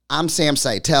I'm Sam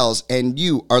Seitels, and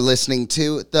you are listening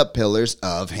to The Pillars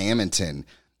of Hamilton.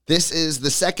 This is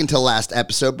the second to last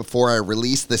episode before I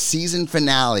release the season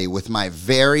finale with my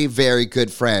very, very good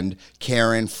friend,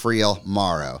 Karen Friel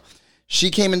Morrow.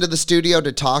 She came into the studio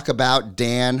to talk about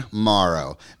Dan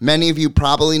Morrow. Many of you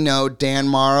probably know Dan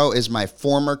Morrow is my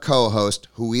former co-host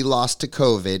who we lost to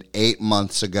COVID 8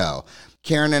 months ago.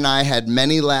 Karen and I had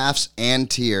many laughs and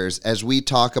tears as we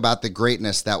talk about the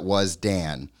greatness that was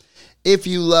Dan. If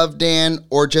you love Dan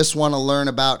or just want to learn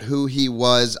about who he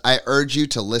was, I urge you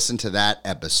to listen to that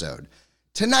episode.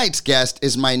 Tonight's guest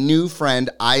is my new friend,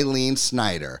 Eileen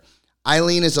Snyder.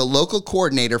 Eileen is a local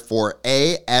coordinator for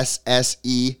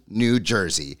ASSE New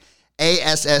Jersey.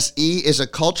 ASSE is a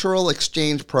cultural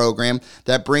exchange program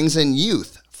that brings in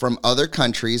youth from other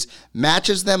countries,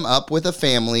 matches them up with a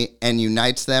family, and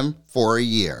unites them for a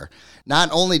year.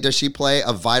 Not only does she play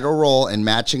a vital role in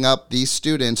matching up these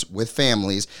students with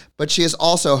families, but she has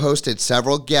also hosted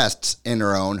several guests in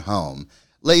her own home.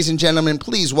 Ladies and gentlemen,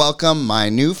 please welcome my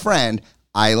new friend,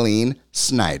 Eileen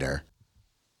Snyder.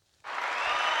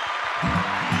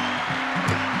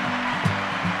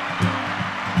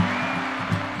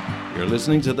 You're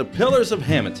listening to The Pillars of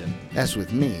Hamilton. That's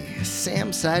with me,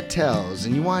 Sam Seitels,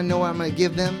 and you want to know what I'm going to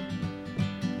give them?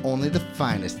 Only the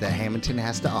finest that Hamilton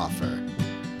has to offer.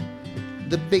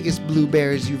 The biggest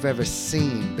blueberries you've ever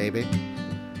seen, baby.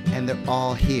 And they're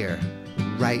all here,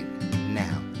 right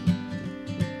now.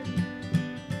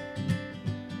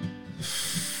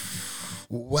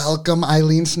 Welcome,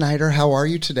 Eileen Snyder. How are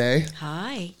you today?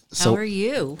 Hi. How are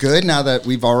you? Good, now that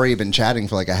we've already been chatting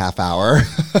for like a half hour.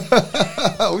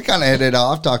 We kind of hit it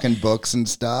off, talking books and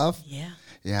stuff. Yeah.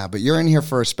 Yeah, but you're in here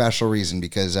for a special reason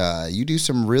because you do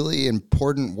some really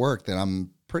important work that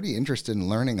I'm pretty interested in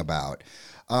learning about.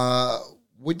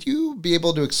 Would you be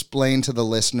able to explain to the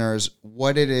listeners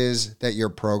what it is that your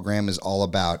program is all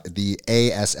about, the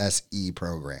ASSE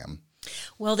program?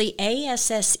 Well, the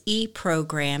ASSE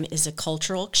program is a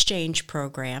cultural exchange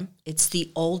program. It's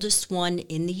the oldest one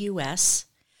in the U.S.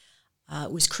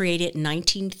 It was created in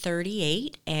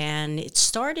 1938, and it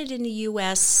started in the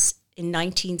U.S. in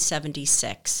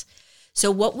 1976. So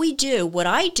what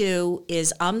I do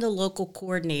is I'm the local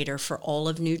coordinator for all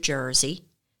of New Jersey,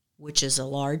 which is a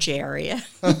large area.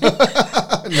 No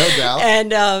doubt.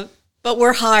 And but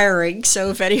we're hiring,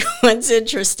 so if anyone's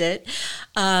interested.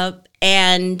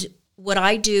 And what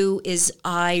I do is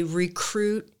I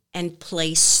recruit and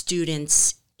place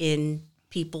students in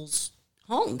people's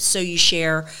homes. So you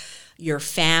share your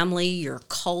family, your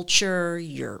culture,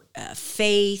 your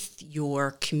faith,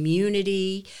 your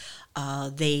community.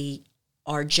 They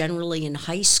are generally in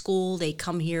high school. They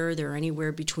come here. They're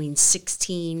anywhere between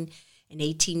 16 and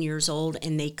 18 years old,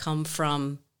 and they come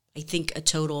from, I think, a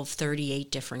total of 38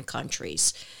 different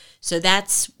countries. So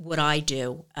that's what I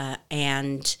do.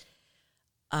 And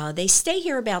they stay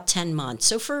here about 10 months.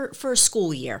 So for a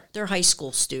school year, they're high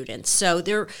school students. So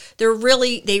they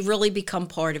really become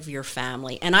part of your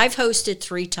family. And I've hosted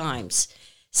 3 times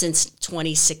since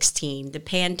 2016. The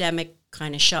pandemic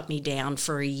kind of shut me down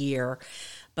for a year,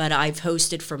 but I've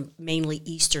hosted from mainly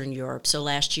Eastern Europe. So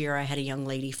last year I had a young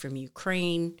lady from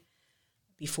Ukraine.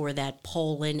 Before that,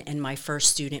 Poland, and my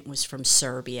first student was from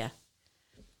Serbia.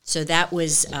 So that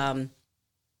was a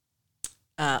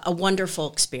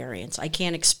wonderful experience. I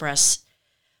can't express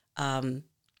the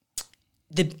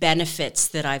benefits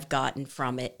that I've gotten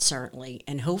from it, certainly.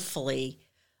 And hopefully,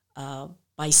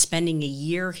 by spending a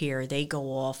year here, they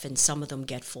go off and some of them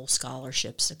get full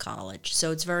scholarships to college.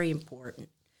 So it's very important.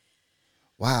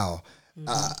 Wow.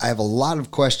 I have a lot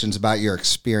of questions about your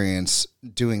experience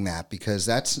doing that because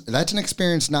that's an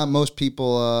experience not most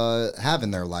people have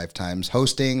in their lifetimes,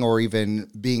 hosting or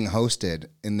even being hosted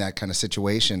in that kind of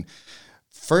situation.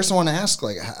 First, I want to ask,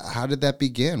 how did that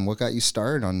begin? What got you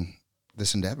started on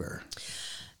this endeavor?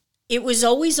 It was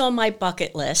always on my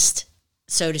bucket list,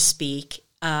 so to speak.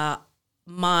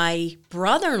 My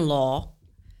brother-in-law,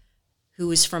 who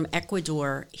was from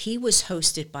Ecuador, he was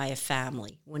hosted by a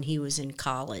family when he was in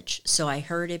college. So I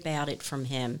heard about it from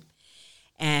him.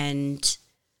 And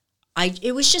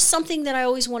it was just something that I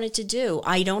always wanted to do.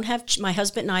 My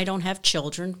husband and I don't have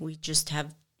children. We just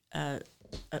have a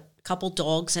couple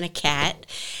dogs and a cat.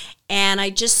 And I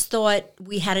just thought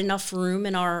we had enough room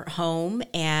in our home.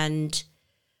 And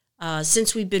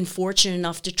since we've been fortunate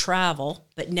enough to travel,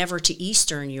 but never to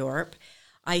Eastern Europe,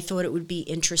 I thought it would be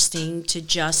interesting to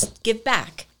just give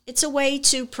back. It's a way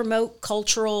to promote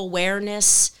cultural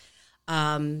awareness.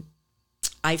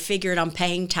 I figured I'm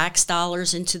paying tax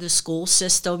dollars into the school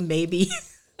system. Maybe,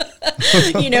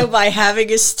 by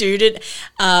having a student,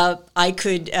 I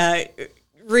could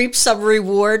reap some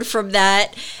reward from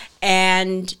that.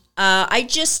 And I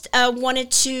just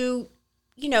wanted to,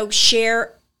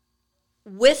 share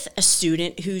with a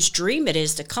student whose dream it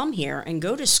is to come here and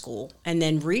go to school and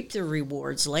then reap the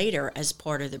rewards later as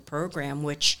part of the program,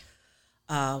 which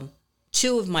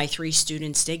 2 of my 3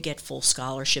 students did get full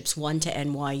scholarships, one to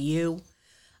NYU,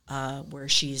 where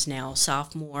she is now a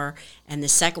sophomore, and the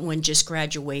second one just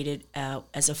graduated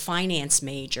as a finance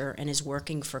major and is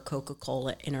working for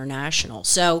Coca-Cola International.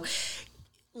 So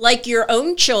like your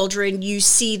own children, you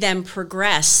see them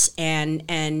progress, and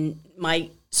my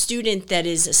student that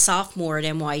is a sophomore at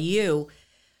NYU,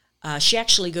 she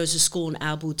actually goes to school in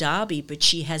Abu Dhabi, but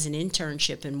she has an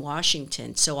internship in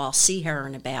Washington, so I'll see her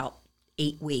in about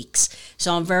 8 weeks.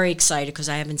 So I'm very excited because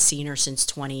I haven't seen her since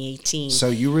 2018. So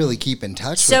you really keep in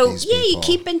touch with these people. So, yeah, you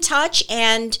keep in touch,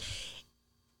 and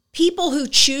people who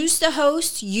choose the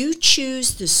host, you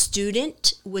choose the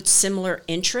student with similar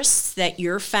interests that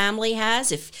your family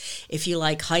has. If you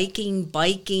like hiking,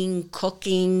 biking,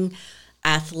 cooking,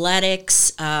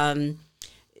 athletics,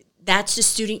 that's the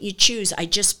student you choose. I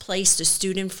just placed a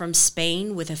student from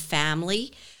Spain with a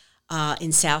family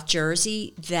in South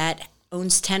Jersey that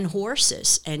owns 10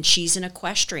 horses, and she's an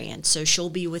equestrian, so she'll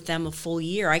be with them a full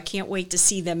year. I can't wait to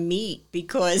see them meet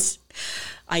because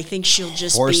I think she'll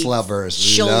just horse lovers.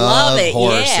 She'll love it,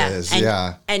 horses,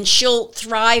 yeah. And she'll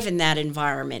thrive in that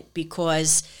environment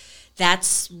because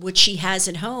that's what she has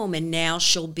at home, and now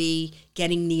she'll be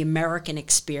getting the American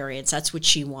experience. That's what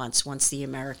she wants the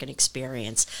American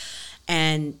experience.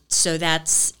 And so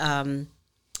that's how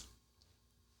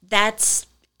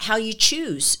you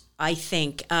choose, I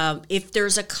think. If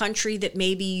there's a country that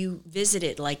maybe you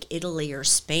visited, like Italy or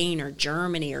Spain or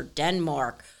Germany or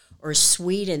Denmark or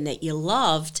Sweden that you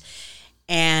loved,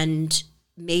 and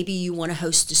maybe you want to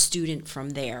host a student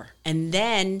from there, and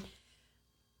then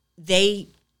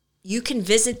you can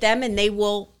visit them and they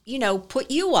will, put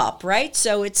you up, right?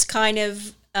 So it's kind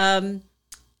of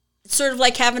sort of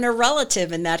like having a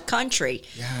relative in that country.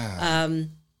 Yeah.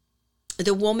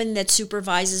 The woman that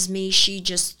supervises me, she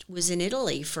just was in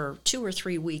Italy for 2 or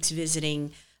 3 weeks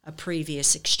visiting a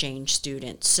previous exchange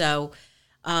student. So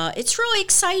it's really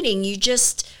exciting. You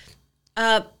just,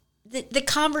 the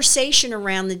conversation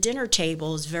around the dinner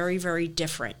table is very, very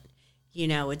different.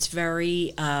 It's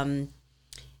very,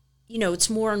 it's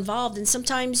more involved. And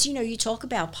sometimes, you talk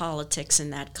about politics in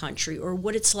that country or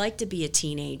what it's like to be a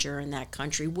teenager in that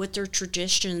country, what their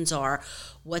traditions are,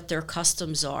 what their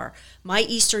customs are. My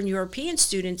Eastern European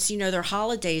students, their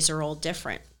holidays are all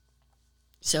different.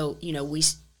 So, we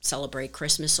celebrate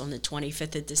Christmas on the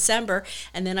 25th of December,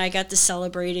 and then I got to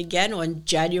celebrate again on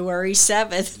January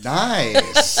 7th.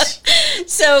 Nice.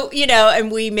 So,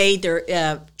 and we made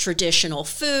their traditional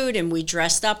food, and we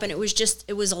dressed up, and it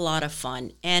was a lot of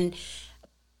fun.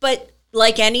 But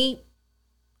like any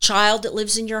child that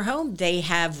lives in your home, they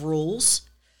have rules.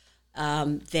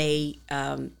 They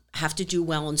have to do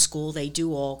well in school. They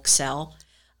do all excel.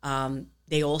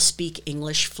 They all speak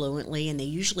English fluently, and they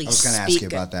usually speak. I was going to ask you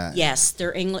about that. Yes,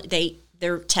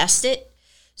 they're tested,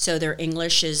 so their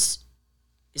English is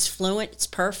fluent. It's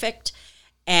perfect,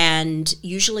 and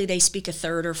usually they speak a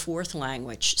 3rd or 4th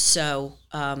language. So,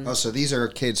 so these are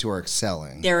kids who are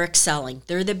excelling. They're excelling.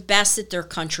 They're the best that their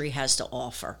country has to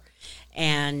offer,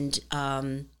 and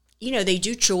they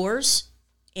do chores.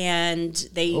 And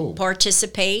they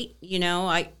participate.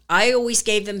 I always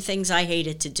gave them things I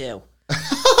hated to do.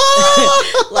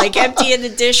 Like emptying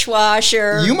the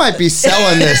dishwasher. You might be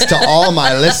selling this to all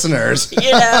my listeners.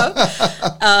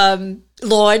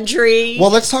 Laundry.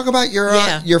 Well, let's talk about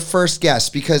your first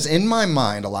guest, because in my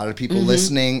mind, a lot of people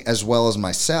listening, as well as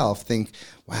myself, think,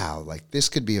 wow, like this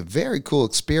could be a very cool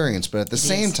experience. But at the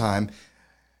same time,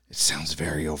 it sounds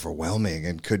very overwhelming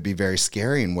and could be very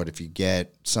scary. And what if you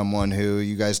get someone who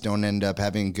you guys don't end up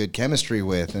having good chemistry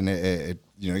with, and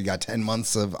you got 10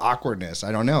 months of awkwardness?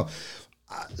 I don't know.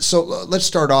 So let's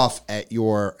start off at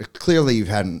clearly you've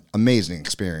had an amazing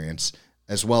experience,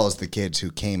 as well as the kids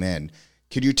who came in.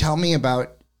 Could you tell me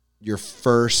about your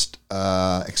first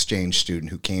exchange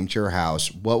student who came to your house?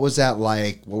 What was that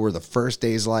like? What were the first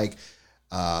days like?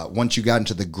 Once you got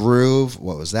into the groove,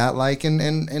 what was that like? And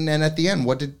then at the end,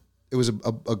 it was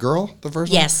a girl, the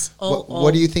first one? Yes.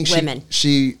 What do you think women.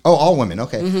 all women.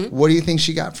 Okay. Mm-hmm. What do you think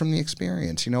she got from the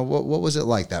experience? What was it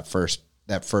like that first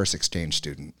exchange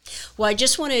student? Well, I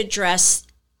just want to address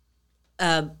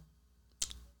the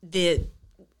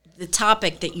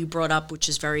topic that you brought up, which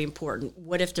is very important.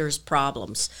 What if there's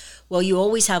problems? Well, you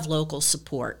always have local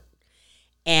support.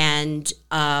 And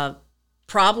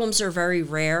problems are very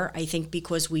rare, I think,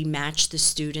 because we match the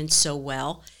students so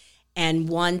well. And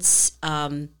once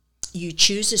you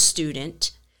choose a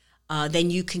student, then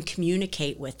you can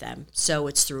communicate with them. So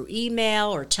it's through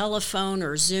email or telephone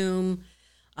or Zoom.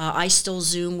 I still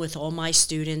Zoom with all my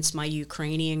students. My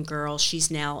Ukrainian girl, she's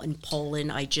now in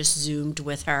Poland. I just Zoomed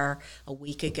with her a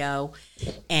week ago.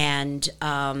 And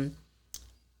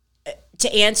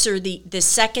to answer the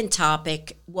second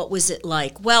topic, what was it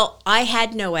like? Well, I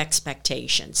had no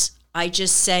expectations. I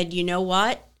just said, you know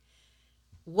what?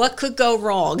 What could go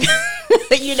wrong?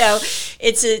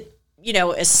 It's a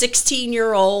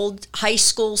 16-year-old high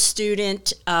school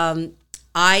student.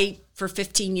 I, for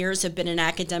 15 years, have been an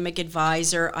academic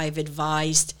advisor. I've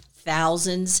advised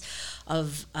thousands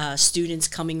of students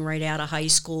coming right out of high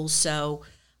school. So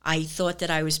I thought that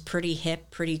I was pretty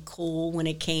hip, pretty cool when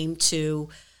it came to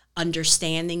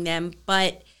understanding them.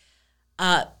 But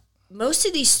most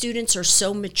of these students are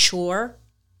so mature,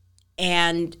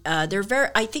 and I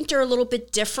think they're a little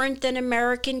bit different than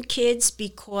American kids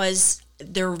because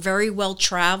they're very well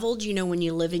traveled. When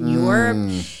you live in Europe,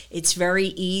 it's very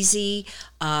easy.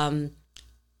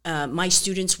 My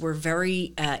students were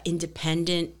very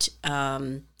independent,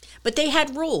 but they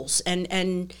had rules.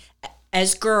 And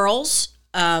as girls,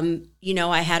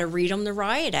 I had to read them the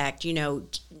Riot Act.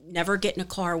 Never get in a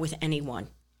car with anyone.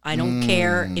 I don't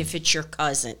care if it's your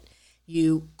cousin.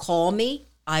 You call me,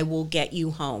 I will get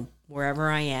you home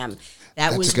wherever I am.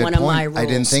 That's was one of my rules. I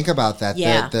didn't think about that.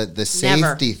 Yeah, the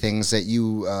safety things that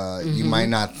you you might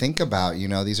not think about.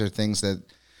 These are things that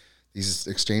these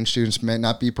exchange students may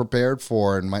not be prepared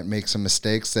for, and might make some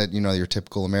mistakes that your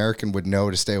typical American would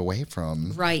know to stay away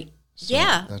from. Right. So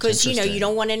yeah, because you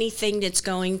don't want anything that's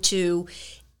going to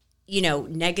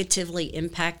negatively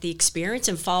impact the experience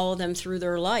and follow them through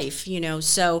their life.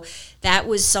 So that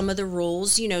was some of the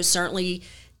rules. Certainly,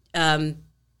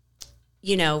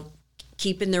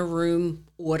 keeping their room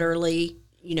orderly,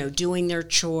 doing their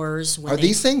chores. Are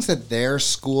these things that they're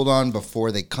schooled on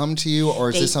before they come to you,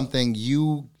 or is this something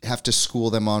you have to school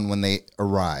them on when they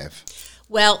arrive?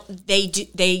 Well, they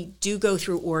do go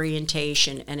through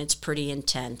orientation, and it's pretty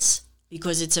intense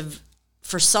because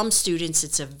for some students,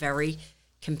 it's a very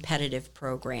competitive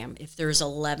program. If there's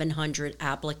 1,100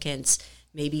 applicants,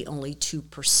 maybe only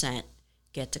 2%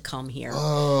 get to come here.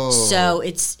 Oh. So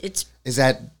it's... Is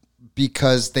that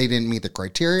because they didn't meet the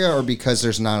criteria, or because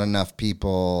there's not enough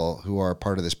people who are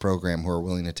part of this program who are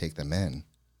willing to take them in?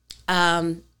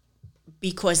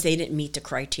 Because they didn't meet the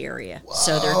criteria. Whoa.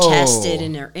 So they're tested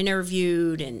and they're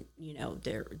interviewed, and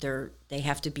they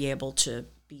have to be able to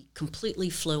be completely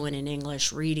fluent in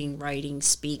English, reading, writing,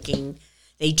 speaking.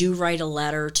 They do write a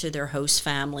letter to their host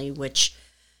family, which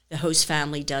the host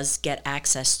family does get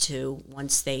access to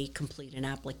once they complete an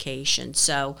application.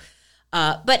 So,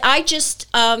 but I just,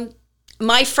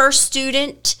 my first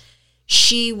student,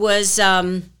 she was,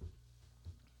 what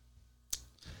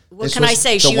can I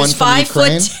say? She was 5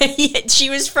 foot. She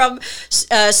was from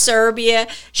Serbia.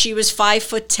 She was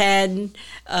 5'10".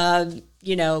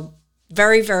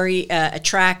 Very, very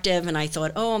attractive. And I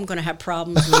thought, I'm going to have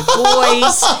problems with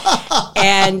boys.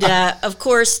 And of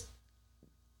course,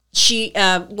 she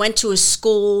went to a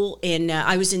school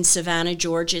I was in Savannah,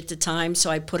 Georgia at the time, so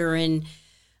I put her in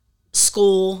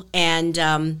school, and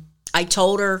I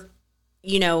told her,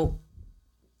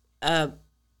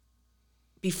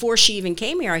 before she even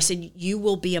came here, I said, you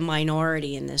will be a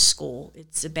minority in this school.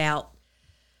 It's about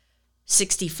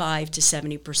 65 to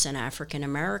 70% African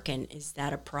American. Is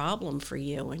that a problem for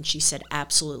you? And she said,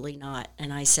 absolutely not.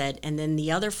 And I said, and then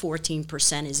the other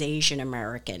 14% is Asian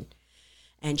American.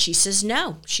 And she says,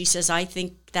 no. She says, I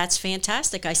think that's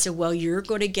fantastic. I said, well, you're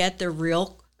going to get the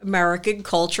real American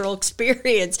cultural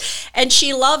experience. And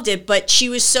she loved it, but she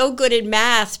was so good at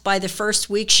math, by the first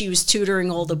week she was tutoring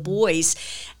all the boys.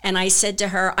 And I said to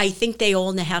her, I think they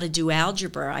all know how to do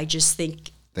algebra. I just think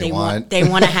they want to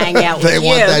hang out with you. They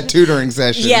want that tutoring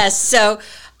session. Yes. So,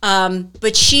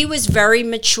 but she was very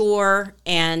mature,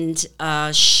 and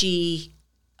she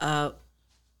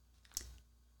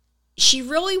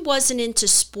really wasn't into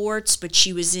sports, but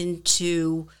she was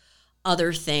into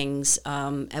other things.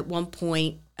 At one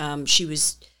point,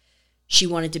 she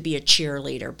wanted to be a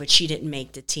cheerleader, but she didn't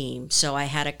make the team. So I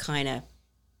had to kind of,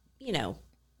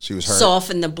 she was hurt.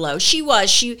 Soften the blow.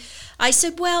 I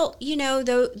said, well,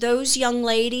 those young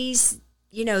ladies,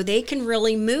 they can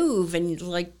really move, and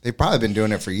they've probably been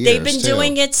doing it for years. They've been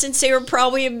doing it since they were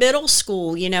probably in middle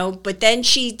school, But then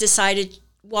she decided,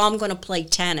 well, I'm going to play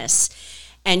tennis,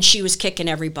 and she was kicking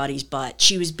everybody's butt.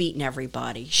 She was beating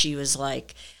everybody. She was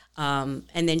like, and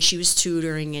then she was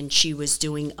tutoring, and she was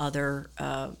doing other.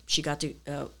 She got to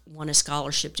won a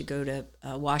scholarship to go to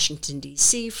Washington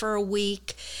D.C. for a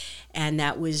week. And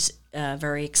that was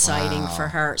very exciting for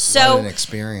her. So, what an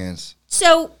experience.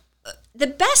 So, the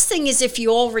best thing is if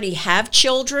you already have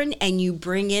children and you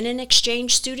bring in an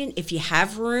exchange student, if you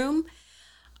have room,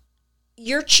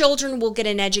 your children will get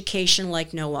an education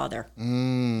like no other.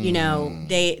 You know,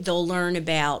 they'll learn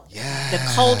about the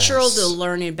cultural, they'll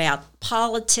learn about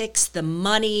politics, the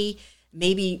money,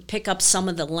 maybe pick up some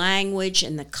of the language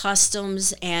and the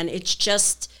customs, and it's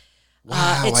just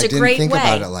wow, it's I a didn't great think way.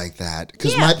 about it like that.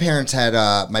 Because Yeah.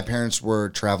 my parents were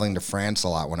traveling to France a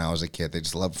lot when I was a kid. They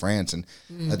just loved France, and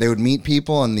they would meet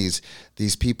people, and these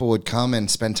people would come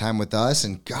and spend time with us.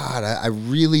 And God, I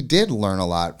really did learn a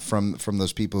lot from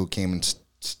those people who came and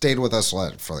stayed with us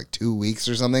for like 2 weeks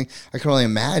or something. I can only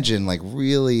imagine like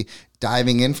really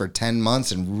diving in for 10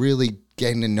 months and really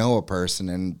getting to know a person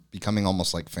and becoming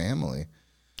almost like family.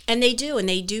 And they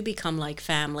do become like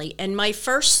family. And my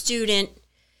first student,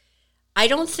 I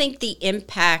don't think the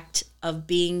impact of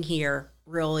being here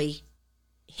really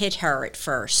hit her at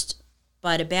first.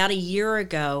 But about a year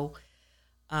ago,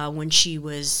 when she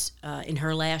was in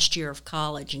her last year of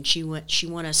college, and she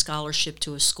won a scholarship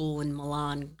to a school in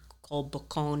Milan called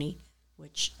Bocconi,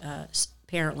 which is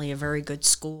apparently a very good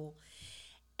school.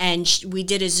 And we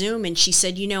did a Zoom, and she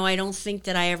said, I don't think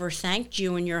that I ever thanked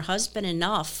you and your husband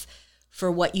enough for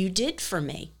what you did for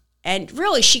me. And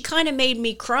really, she kind of made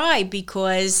me cry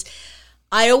because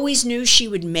I always knew she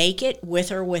would make it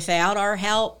with or without our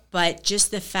help, but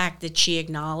just the fact that she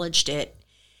acknowledged it.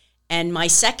 And my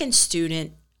second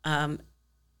student from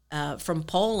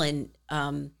Poland,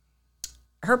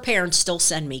 her parents still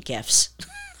send me gifts.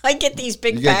 I get these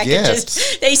big packages.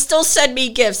 Gifts. They still send me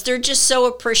gifts. They're just so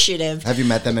appreciative. Have you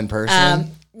met them in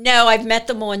person? No, I've met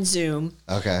them on Zoom.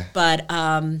 Okay. But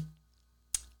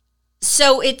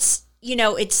so it's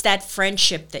it's that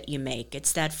friendship that you make.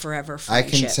 It's that forever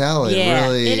friendship. I can tell it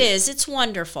really. It is. It's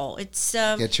wonderful. It's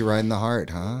gets you right in the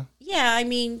heart, huh? Yeah, I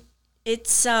mean,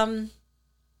 it's it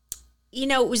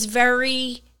was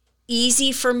very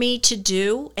easy for me to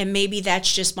do, and maybe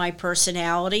that's just my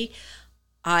personality.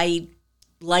 I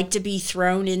like to be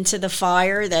thrown into the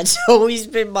fire. That's always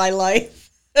been my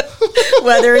life,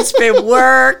 whether it's been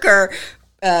work or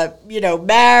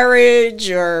marriage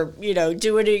or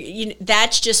doing it.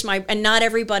 That's just and not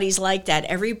everybody's like that.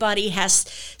 Everybody has.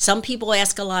 Some people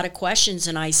ask a lot of questions,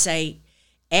 and I say,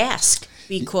 ask,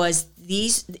 because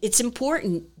it's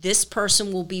important. This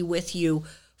person will be with you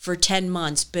for 10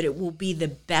 months, but it will be the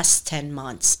best 10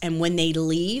 months. And when they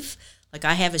leave, like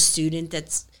I have a student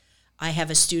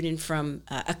from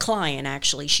a client,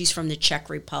 actually. She's from the Czech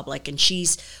Republic, and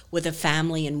she's with a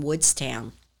family in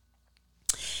Woodstown.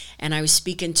 And I was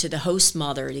speaking to the host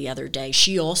mother the other day.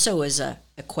 She also is a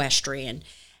equestrian.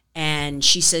 And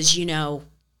she says,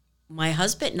 my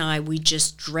husband and I, we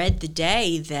just dread the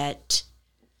day that,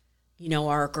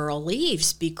 our girl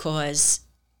leaves, because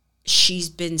she's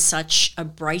been such a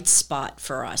bright spot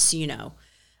for us,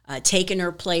 taking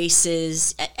her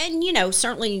places. And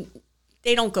certainly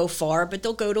they don't go far, but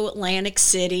they'll go to Atlantic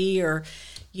City, or,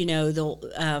 they'll,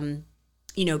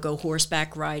 go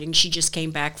horseback riding. She just came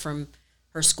back from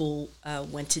her school,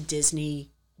 went to Disney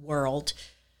World,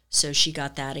 so she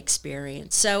got that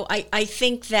experience. So I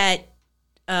think that,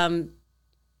 you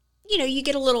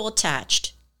get a little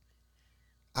attached.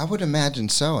 I would imagine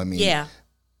so. I mean, yeah.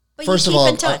 But First of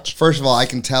all, I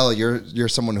can tell you're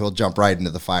someone who will jump right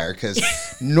into the fire, because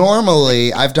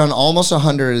normally I've done almost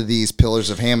 100 of these Pillars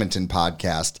of Hamilton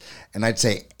podcasts, and I'd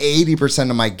say 80%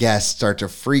 of my guests start to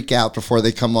freak out before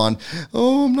they come on.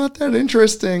 Oh, I'm not that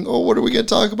interesting. Oh, what are we going to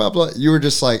talk about? You were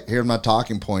just like, here's my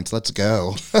talking points. Let's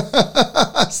go.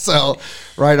 So,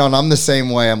 right on. I'm the same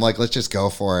way. I'm like, let's just go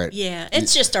for it. Yeah,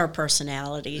 it's just our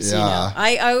personalities. Yeah.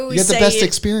 I always you get say the best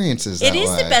experiences that It is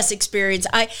way. the best experience.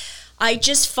 I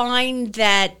just find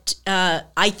that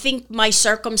I think my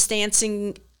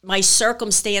circumstances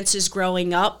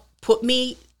growing up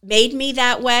made me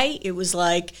that way. It was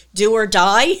like do or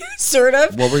die, sort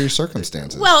of. What were your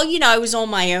circumstances? Well, I was on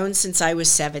my own since I was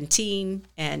 17,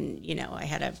 and I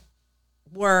had to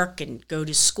work and go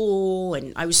to school,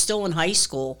 and I was still in high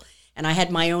school, and I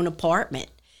had my own apartment.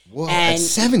 Whoa, at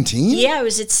 17? Yeah,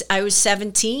 I was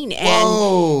 17, and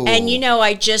Whoa. and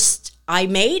I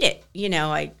made it.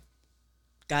 I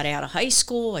got out of high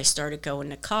school, I started going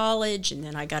to college, and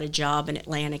then I got a job in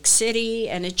Atlantic City,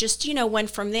 and it just, went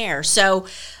from there. So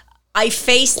I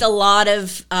faced a lot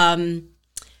of,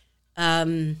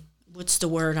 what's the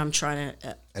word I'm trying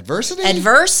to... Adversity?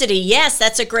 Adversity, yes,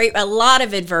 that's a lot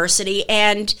of adversity.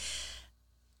 And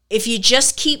if you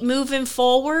just keep moving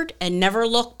forward and never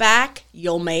look back,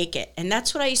 you'll make it. And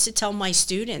that's what I used to tell my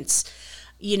students,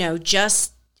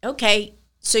 okay,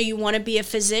 so you want to be a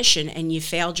physician and you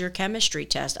failed your chemistry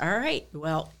test. All right,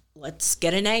 well, let's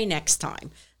get an A next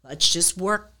time. Let's just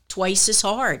work twice as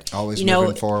hard. Always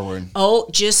moving forward. Oh,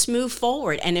 just move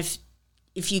forward. And if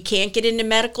you can't get into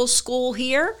medical school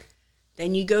here,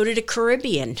 then you go to the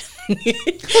Caribbean. And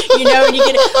you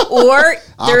get or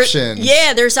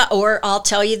options. Or I'll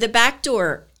tell you the back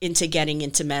door into getting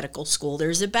into medical school.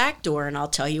 There's a back door, and I'll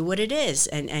tell you what it is,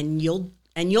 and you'll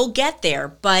get there.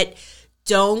 But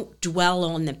don't dwell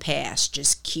on the past.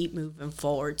 Just keep moving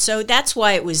forward. So that's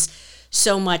why it was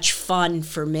so much fun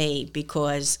for me,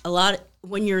 because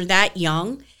when you're that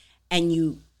young and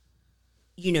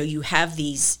you have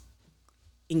these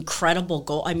incredible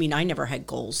goals. I mean, I never had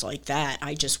goals like that.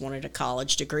 I just wanted a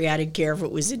college degree. I didn't care if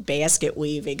it was in basket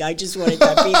weaving. I just wanted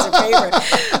that piece of paper.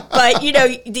 But,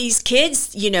 these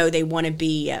kids, they want to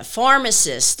be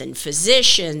pharmacists and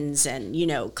physicians and,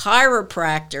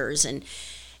 chiropractors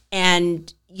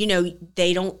and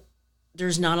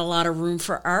there's not a lot of room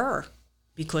for error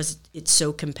because it's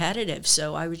so competitive.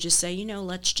 So I would just say,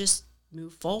 let's just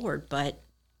move forward, but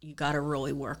you got to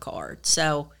really work hard.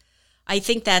 So I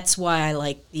think that's why I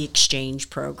like the exchange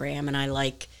program, and I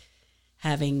like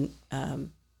having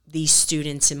these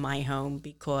students in my home,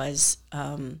 because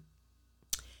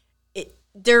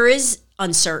there is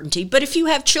uncertainty. But if you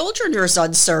have children, there's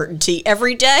uncertainty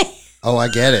every day. Oh, I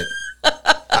get it.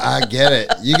 I get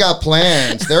it. You got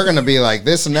plans. They're going to be like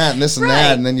this and that and this and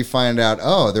that, and then you find out,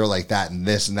 oh, they're like that and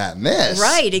this and that and this.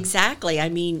 Right, exactly. I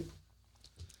mean,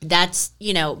 that's,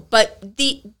 but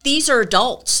these are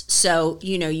adults, so,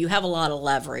 you have a lot of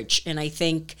leverage. And I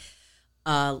think,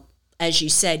 as you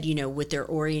said, with their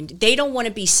they don't want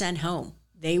to be sent home.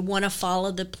 They want to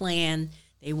follow the plan.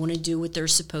 They want to do what they're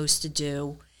supposed to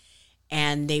do.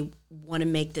 And they want to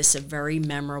make this a very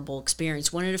memorable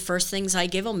experience. One of the first things I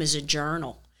give them is a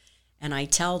journal. And I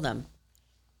tell them,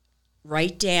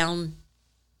 write down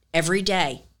every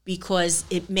day, because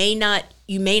you may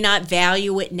not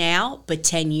value it now, but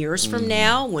 10 years from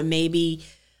now, when maybe,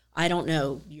 I don't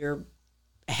know, you're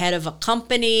head of a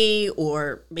company,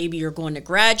 or maybe you're going to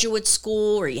graduate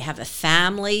school, or you have a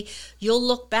family, you'll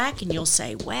look back and you'll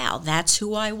say, wow, that's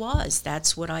who I was.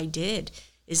 That's what I did.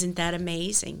 Isn't that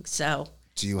amazing? So,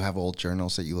 do you have old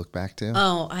journals that you look back to?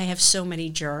 Oh, I have so many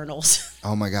journals.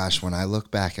 Oh my gosh, when I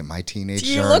look back at my teenage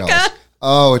journals,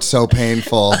 oh, it's so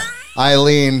painful.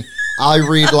 Eileen, I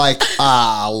read like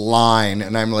a line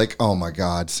and I'm like, oh my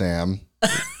God, Sam.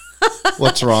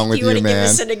 What's wrong with you, man? You want to give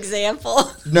us an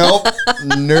example? Nope.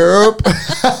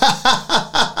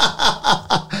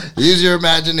 Use your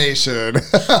imagination.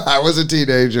 I was a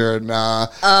teenager. Nah.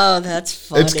 Oh, that's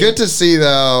funny. It's good to see,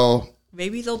 though.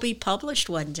 Maybe they'll be published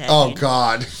one day. Oh,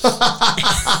 God.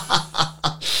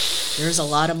 There's a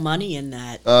lot of money in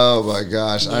that. Oh, my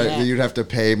gosh. Yeah. You'd have to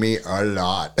pay me a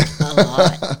lot. A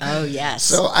lot. Oh, yes.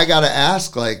 So I got to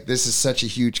ask, this is such a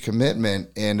huge commitment,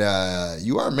 and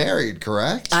you are married,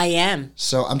 correct? I am.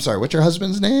 So, I'm sorry, what's your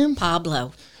husband's name?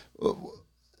 Pablo.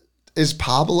 Is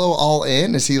Pablo all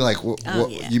in? Is he like,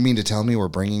 yeah. You mean to tell me we're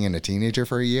bringing in a teenager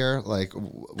for a year? Like,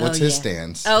 what's his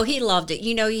stance? Oh, he loved it.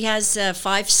 He has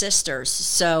 5 sisters.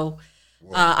 So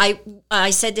I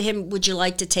said to him, would you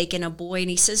like to take in a boy? And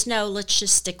he says, no, let's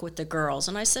just stick with the girls.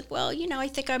 And I said, well, I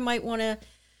think I might want to,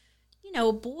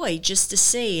 a boy just to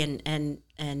see. And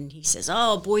he says,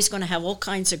 oh, a boy's going to have all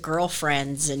kinds of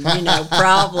girlfriends and,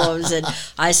 problems. And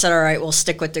I said, all right, we'll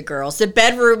stick with the girls. The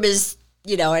bedroom is,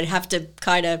 I'd have to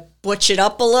kind of butch it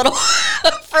up a little,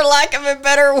 for lack of a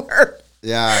better word.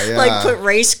 Yeah. Like put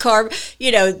race car.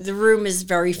 The room is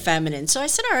very feminine. So I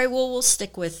said, all right, well, we'll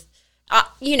stick with,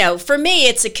 for me,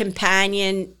 it's a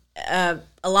companion. A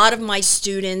lot of my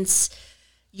students,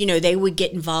 they would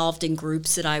get involved in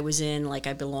groups that I was in. Like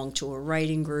I belonged to a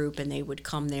writing group, and they would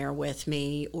come there with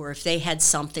me. Or if they had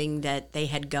something that they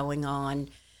had going on,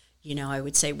 I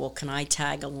would say, well, can I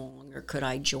tag along or could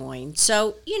I join?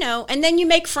 So, and then you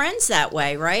make friends that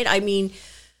way, right? I mean,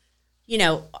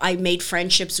 I made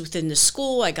friendships within the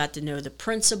school. I got to know the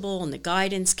principal and the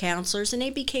guidance counselors, and they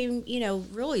became,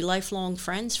 really lifelong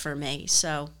friends for me.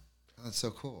 So that's so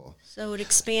cool. So it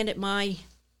expanded my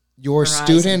Your horizon.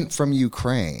 Student from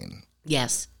Ukraine.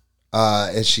 Yes.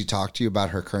 Has she talked to you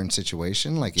about her current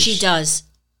situation? She does.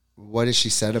 What has she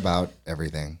said about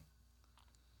everything?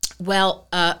 Well,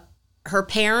 her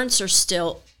parents are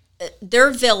still,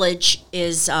 their village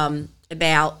is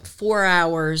about 4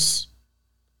 hours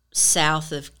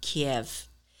south of Kiev,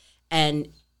 and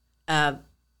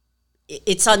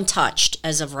it's untouched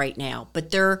as of right now, but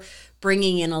they're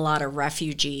bringing in a lot of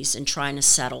refugees and trying to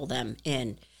settle them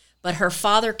in. But her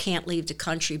father can't leave the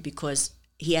country because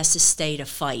he has to stay to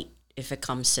fight if it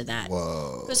comes to that.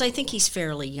 Whoa. Because I think he's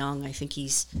fairly young. I think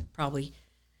he's probably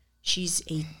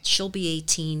she'll be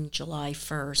 18 July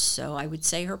 1st, so I would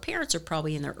say her parents are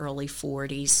probably in their early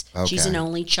 40s. Okay. She's an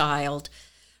only child.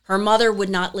 Her mother would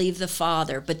not leave the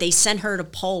father, but they sent her to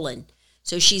Poland.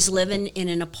 So she's living in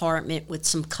an apartment with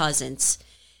some cousins.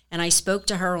 And I spoke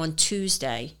to her on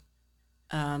Tuesday,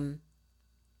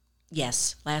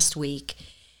 last week,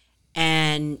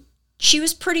 and she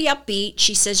was pretty upbeat.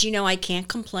 She says, I can't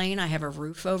complain. I have a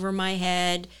roof over my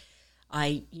head.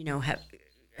 I,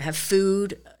 have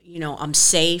food. I'm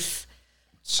safe.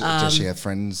 So does she have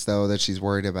friends, though, that she's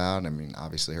worried about? I mean,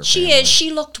 obviously her She family. is.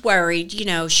 She looked worried.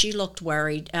 She looked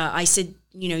worried. I said,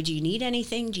 do you need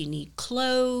anything? Do you need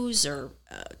clothes or,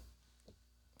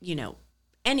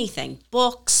 anything?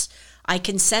 Books? I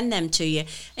can send them to you.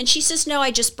 And she says, no,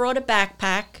 I just brought a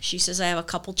backpack. She says, I have a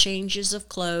couple changes of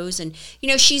clothes. And,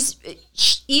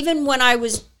 even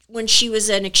when she was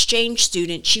an exchange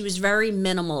student, she was very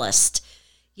minimalist.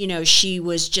 She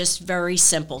was just very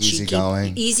simple.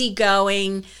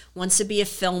 Easygoing, wants to be a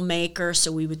filmmaker.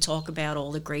 So we would talk about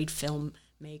all the great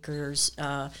filmmakers,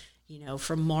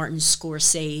 from Martin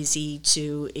Scorsese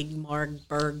to Ingmar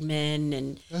Bergman.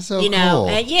 And, that's so cool.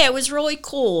 And yeah, it was really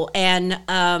cool. And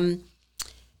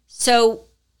so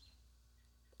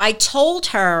I told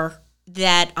her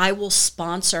that I will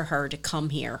sponsor her to come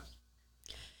here.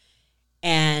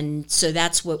 And so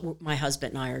that's what my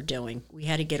husband and I are doing. We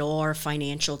had to get all our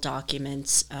financial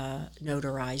documents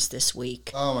notarized this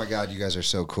week. Oh, my God. You guys are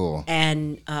so cool.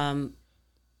 And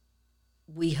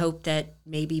we hope that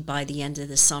maybe by the end of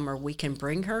the summer we can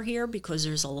bring her here because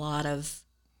there's a lot of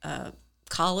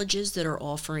colleges that are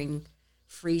offering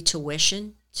free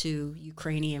tuition to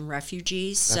Ukrainian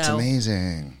refugees. That's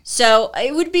amazing. So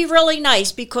it would be really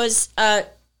nice because,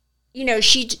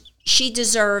 she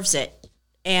deserves it.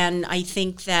 And I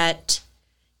think that,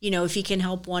 if you can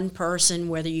help one person,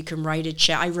 whether you can write a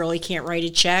check, I really can't write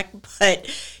a check, but,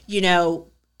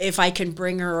 if I can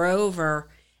bring her over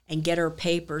and get her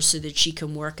papers so that she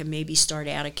can work and maybe start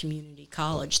out at community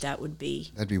college, that'd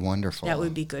be wonderful. That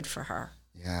would be good for her.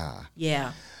 Yeah.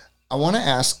 Yeah. I want to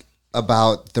ask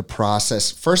about the process.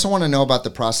 First, I want to know about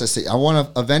the process. I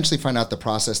want to eventually find out the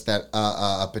process that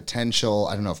a potential,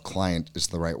 I don't know if client is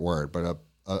the right word, but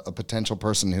a potential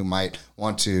person who might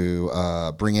want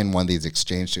to bring in one of these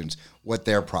exchange students, what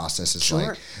their process is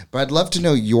like. But I'd love to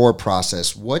know your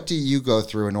process. What do you go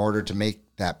through in order to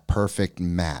make that perfect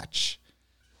match?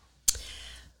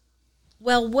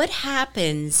 Well, what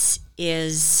happens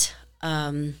is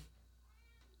the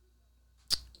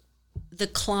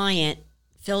client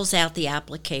fills out the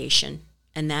application,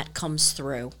 and that comes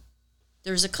through.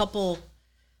 There's a couple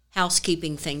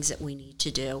housekeeping things that we need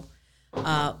to do.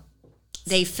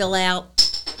 They fill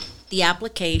out the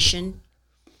application.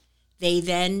 They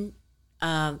then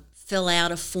fill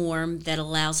out a form that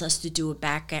allows us to do a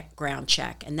background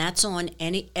check, and that's on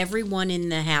everyone in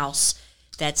the house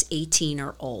that's 18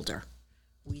 or older.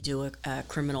 We do a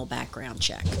criminal background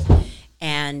check,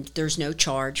 and there's no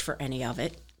charge for any of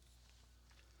it.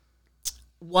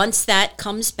 Once that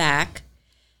comes back,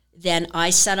 then I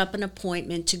set up an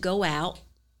appointment to go out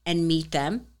and meet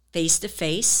them face to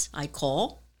face. I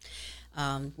call.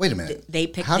 Wait a minute. They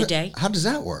pick the day. How does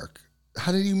that work?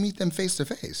 How do you meet them face to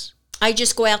face? I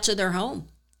just go out to their home.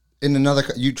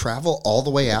 You travel all the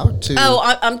way out to? Oh,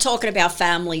 I'm talking about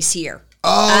families here.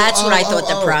 That's what I thought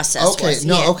the process was.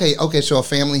 Okay. So a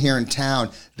family here in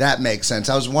town, that makes sense.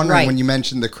 I was wondering when you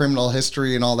mentioned the criminal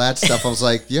history and all that stuff, I was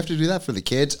like, you have to do that for the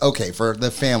kids? Okay, for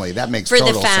the family, that makes total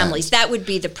sense. For the families, that would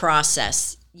be the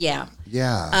process. Yeah.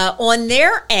 Yeah. On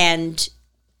their end,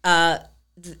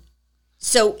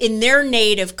 so in their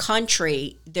native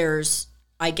country, there's,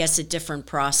 I guess, a different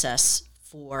process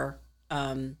for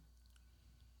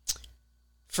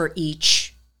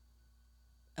each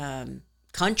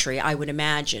country, I would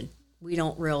imagine. We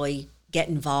don't really get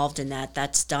involved in that.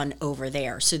 That's done over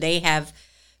there. So they have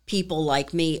people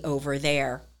like me over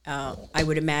there. I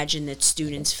would imagine that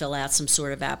students fill out some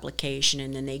sort of application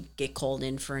and then they get called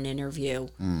in for an interview.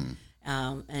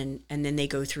 And then they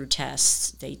go through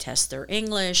tests. They test their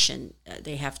English, and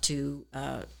they have to,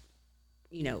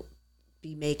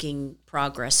 be making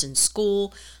progress in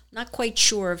school. Not quite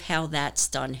sure of how that's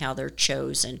done, how they're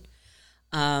chosen.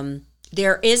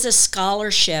 There is a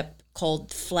scholarship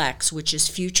called FLEX, which is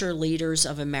Future Leaders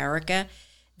of America.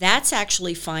 That's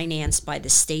actually financed by the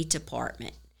State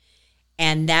Department,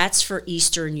 and that's for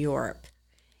Eastern Europe.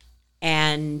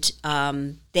 And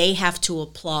they have to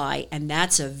apply, and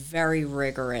that's a very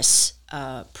rigorous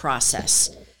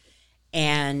process.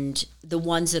 And the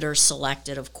ones that are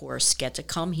selected, of course, get to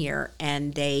come here,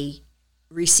 and they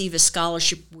receive a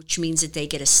scholarship, which means that they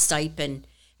get a stipend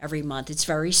every month. It's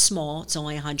very small. It's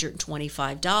only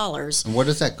 $125. And what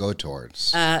does that go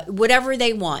towards? Whatever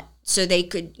they want. So they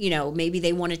could, maybe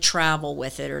they want to travel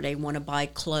with it, or they want to buy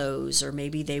clothes, or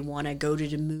maybe they want to go to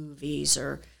the movies,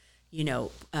 or,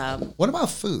 what about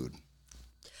food?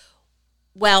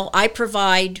 Well, I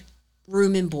provide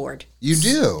room and board. You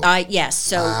do? Yes.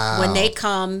 So Wow. when they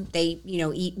come, they,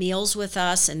 eat meals with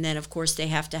us. And then, of course, they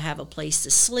have to have a place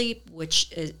to sleep,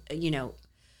 which,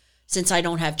 since I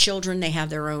don't have children, they have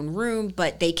their own room.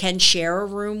 But they can share a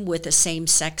room with a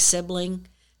same-sex sibling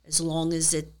as long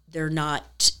as they're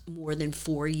not more than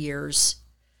 4 years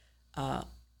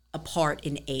apart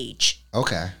in age.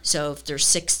 Okay. So if they're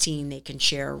 16, they can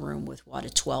share a room with, a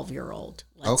 12-year-old,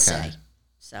 let's say.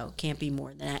 So it can't be more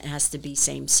than that. It has to be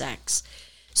same sex.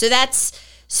 So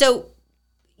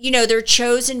they're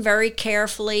chosen very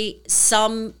carefully.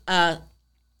 Some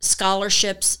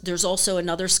scholarships, there's also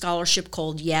another scholarship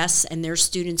called Yes, and they're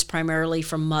students primarily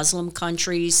from Muslim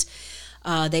countries.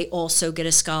 They also get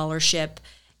a scholarship.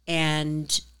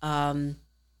 And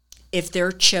if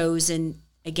they're chosen,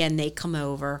 again, they come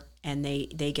over and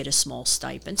they get a small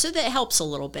stipend. So that helps a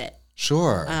little bit.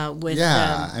 Sure. With you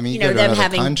go to them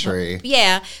another country.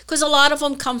 Yeah, because a lot of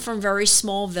them come from very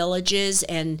small villages,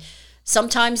 and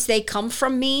sometimes they come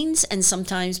from means, and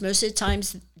sometimes, most of the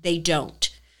times, they don't.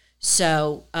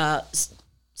 So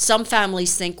some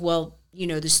families think, well,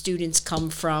 the students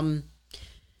come from,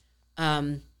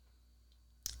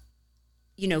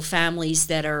 families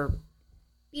that are,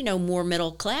 more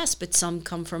middle class, but some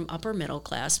come from upper middle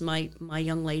class. My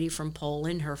young lady from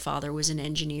Poland, her father was an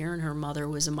engineer and her mother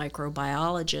was a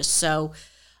microbiologist. So,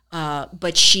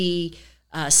 but she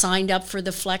signed up for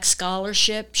the Flex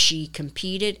Scholarship. She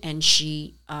competed, and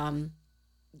she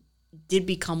did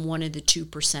become one of the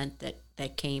 2%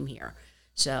 that came here.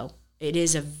 So it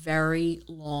is a very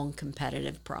long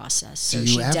competitive process. So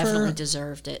she definitely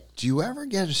deserved it. Do you ever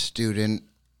get a student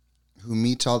who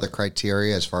meets all the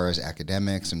criteria as far as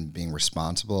academics and being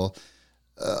responsible,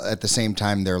 at the same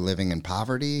time they're living in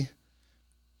poverty?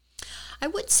 I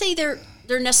wouldn't say they're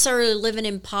necessarily living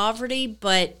in poverty,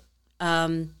 but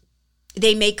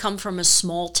they may come from a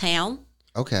small town.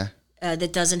 Okay.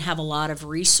 That doesn't have a lot of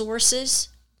resources,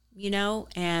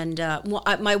 And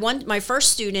my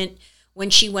first student,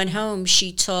 when she went home,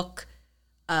 she took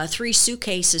 3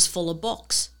 suitcases full of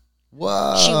books.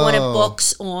 Whoa. She wanted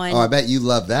books on... Oh, I bet you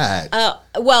love that.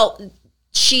 Well,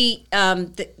 she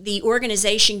the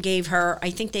organization gave her, I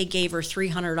think they gave her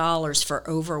 $300 for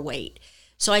overweight.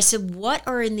 So I said, what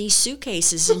are in these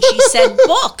suitcases? And she said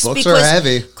books. Books are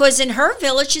heavy. Because in her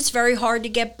village, it's very hard to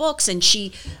get books. And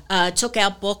she took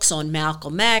out books on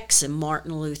Malcolm X and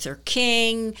Martin Luther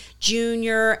King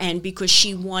Jr. And because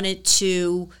she wanted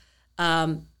to...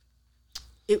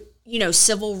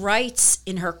 civil rights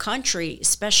in her country,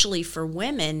 especially for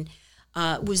women,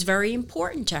 was very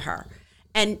important to her.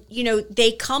 And,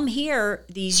 they come here,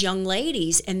 these young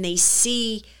ladies, and they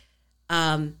see,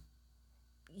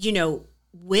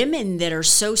 women that are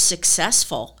so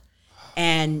successful.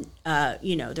 And,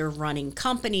 they're running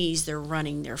companies, they're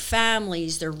running their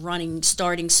families,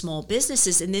 starting small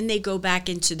businesses. And then they go back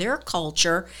into their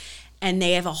culture, and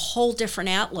they have a whole different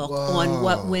outlook on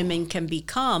what women can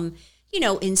become,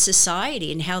 in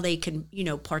society, and how they can,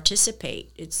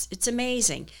 participate. It's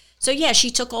amazing. So yeah, she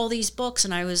took all these books,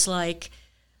 and I was like,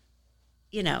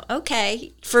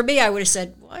 okay. For me, I would have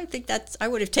said, well, I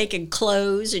would have taken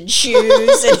clothes and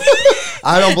shoes. And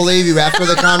I don't believe you. After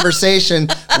the conversation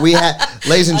we had,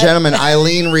 ladies and gentlemen,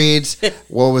 Eileen reads,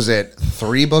 what was it,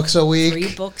 3 books a week?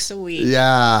 3 books a week.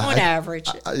 Yeah. On average.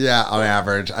 On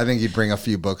average. I think you'd bring a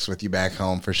few books with you back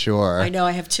home for sure. I know.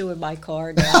 I have 2 in my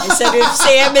car now. I said, if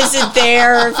Sam isn't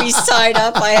there, if he's tied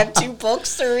up, I have 2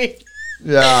 books to read.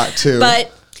 Yeah, 2.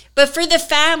 But for the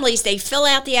families, they fill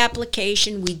out the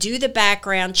application. We do the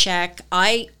background check.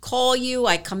 I call you.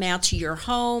 I come out to your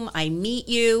home. I meet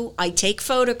you. I take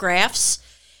photographs.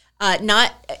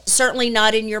 Certainly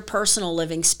not in your personal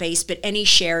living space, but any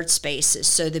shared spaces.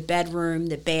 So the bedroom,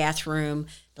 the bathroom,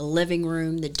 the living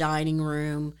room, the dining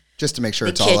room. Just to make sure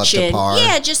it's kitchen. all up to par.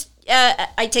 Yeah,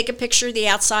 I take a picture of the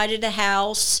outside of the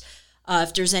house.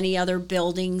 If there's any other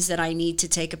buildings that I need to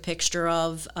take a picture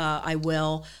of, I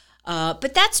will.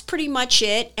 But that's pretty much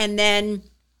it. And then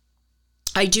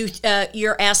I do.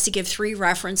 You're asked to give 3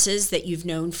 references that you've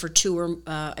known for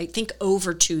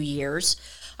over 2 years.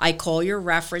 I call your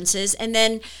references, and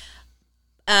then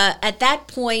at that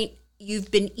point,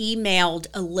 you've been emailed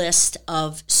a list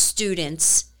of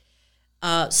students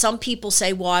Some people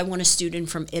say, well, I want a student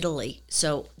from Italy,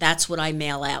 so that's what I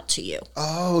mail out to you.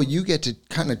 Oh, you get to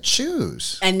kind of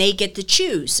choose. And they get to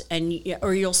choose.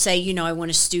 Or you'll say, I want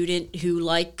a student who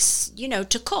likes,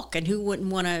 to cook, and who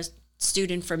wouldn't want a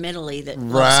student from Italy that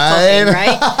loves cooking,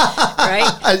 right?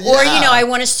 Right? Yeah. Or, I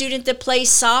want a student that plays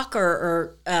soccer,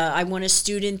 or I want a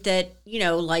student that,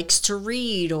 likes to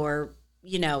read, or,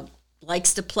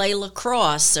 likes to play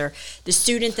lacrosse, or the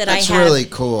student that That's I have. That's really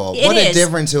cool. What a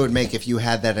difference it would make if you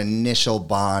had that initial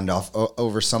bond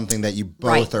over something that you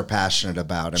both are passionate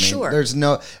about. I mean, sure.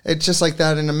 It's just like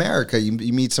that in America.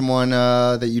 You meet someone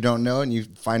that you don't know and you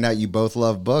find out you both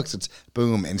love books. It's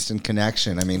boom, instant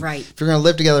connection. I mean, if you're going to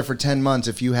live together for 10 months,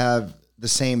 if you have the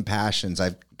same passions,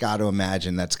 I've got to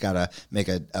imagine that's got to make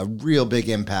a real big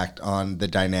impact on the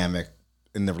dynamic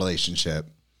in the relationship.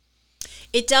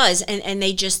 It does, and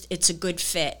it's a good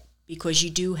fit because you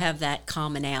do have that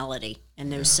commonality and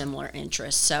those similar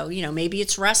interests. So, maybe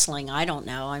it's wrestling. I don't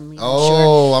know. I'm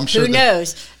sure. Who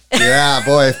knows? Yeah,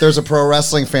 boy, if there's a pro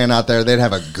wrestling fan out there, they'd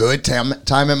have a good time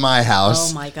at my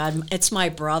house. Oh, my God. It's my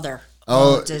brother.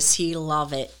 Oh, does he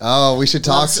love it? Oh, we should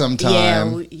talk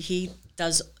sometime. Yeah, he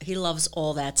does. He loves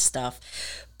all that stuff.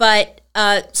 But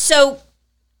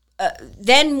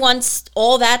then once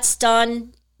all that's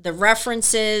done, the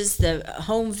references, the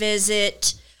home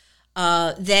visit,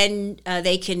 then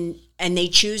they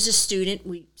choose a student.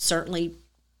 We certainly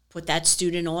put that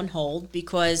student on hold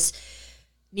because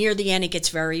near the end it gets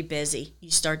very busy.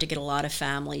 You start to get a lot of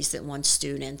families that want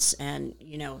students, and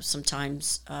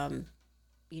sometimes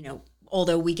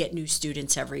although we get new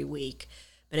students every week,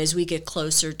 but as we get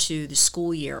closer to the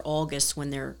school year, August, when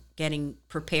they're getting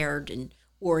prepared and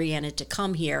oriented to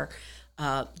come here,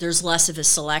 there's less of a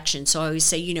selection. So I always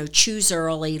say, choose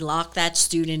early, lock that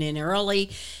student in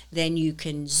early. Then you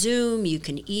can Zoom, you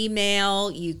can email,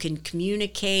 you can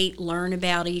communicate, learn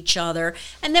about each other.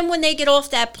 And then when they get off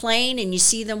that plane and you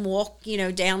see them walk,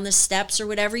 down the steps or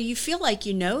whatever, you feel like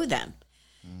you know them.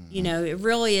 It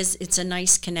really is, it's a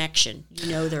nice connection.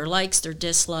 Their likes, their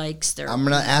dislikes. I'm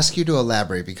going to ask you to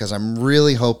elaborate because I'm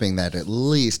really hoping that at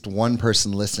least one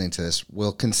person listening to this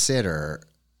will consider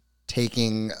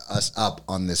taking us up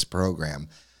on this program.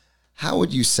 How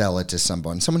would you sell it to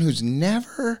someone who's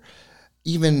never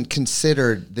even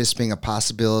considered this being a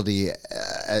possibility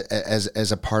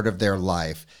as a part of their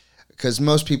life? Because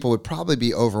most people would probably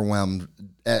be overwhelmed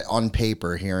on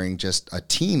paper hearing just a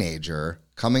teenager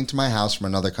coming to my house from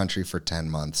another country for 10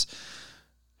 months.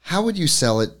 How would you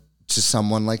sell it to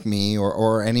someone like me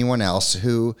or anyone else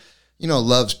who,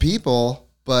 loves people,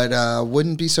 but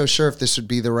wouldn't be so sure if this would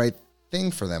be the right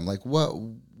thing for them? Like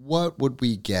what would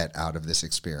we get out of this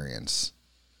experience?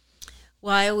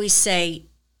 Well, I always say,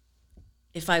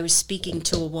 if I was speaking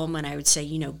to a woman, I would say,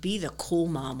 be the cool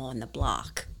mom on the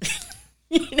block.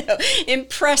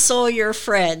 Impress all your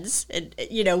friends, and,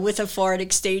 with a foreign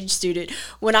exchange student.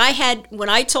 When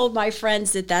I told my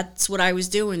friends that that's what I was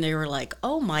doing, they were like,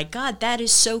 oh my God, that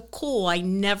is so cool. I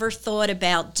never thought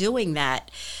about doing that.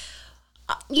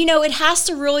 It has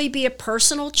to really be a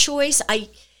personal choice.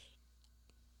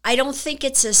 I don't think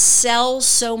it's a sell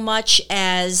so much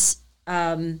as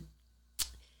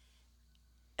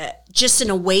just an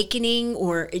awakening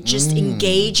or just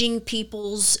engaging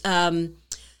people's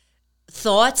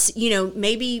thoughts.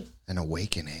 Maybe an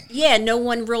awakening. Yeah, no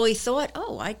one really thought,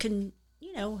 oh, I can,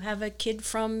 have a kid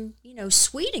from,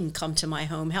 Sweden come to my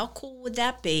home. How cool would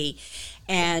that be?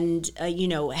 And,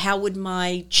 how would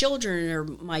my children or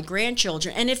my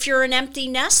grandchildren, and if you're an empty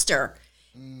nester,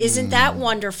 isn't that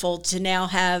wonderful to now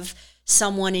have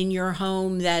someone in your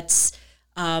home that's,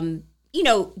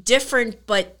 different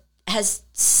but has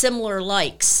similar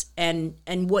likes and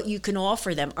what you can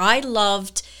offer them? I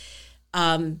loved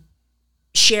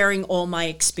sharing all my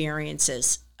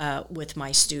experiences with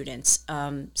my students,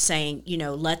 saying,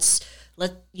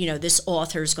 this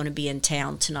author is going to be in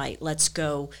town tonight. Let's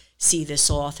go see this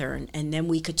author. And then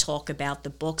we could talk about the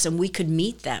books and we could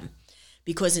meet them.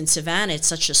 Because in Savannah, it's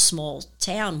such a small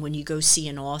town. When you go see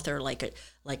an author like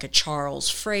a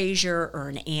Charles Frazier or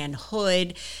an Anne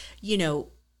Hood,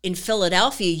 in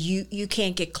Philadelphia, you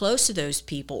can't get close to those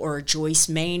people, or a Joyce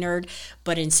Maynard.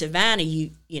 But in Savannah,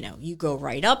 you go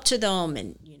right up to them,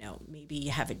 and maybe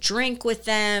you have a drink with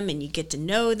them, and you get to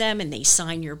know them, and they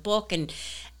sign your book, and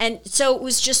so it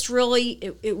was just really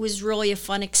it was really a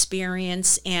fun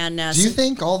experience. And do you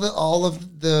think all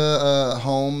of the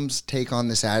homes take on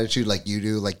this attitude like you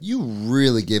do? Like, you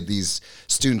really give these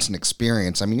students an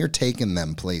experience. I mean, you're taking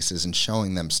them places and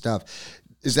showing them stuff.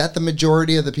 Is that the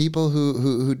majority of the people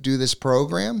who do this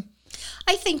program?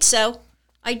 I think so.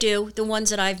 I do. The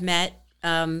ones that I've met,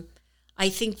 I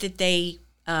think that they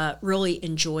really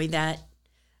enjoy that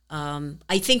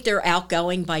I think they're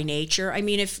outgoing by nature. I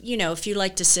mean, if you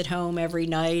like to sit home every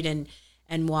night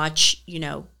and watch,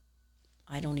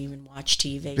 I don't even watch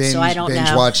TV, so I don't binge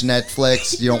know. Watch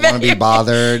Netflix. You don't want to be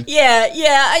bothered.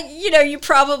 Yeah. You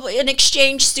probably an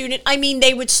exchange student. I mean,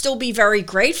 they would still be very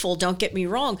grateful. Don't get me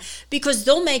wrong, because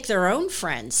they'll make their own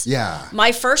friends. Yeah.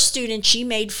 My first student, she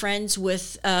made friends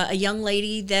with a young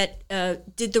lady that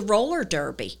did the roller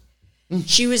derby.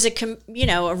 She was a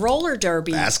roller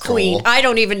derby queen. Cool. I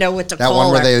don't even know what to call her. That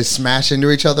one where they smash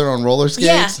into each other on roller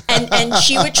skates? Yeah, and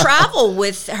she would travel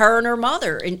with her and her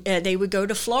mother, and they would go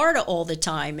to Florida all the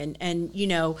time, and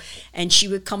she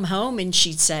would come home and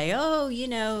she'd say,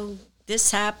 oh,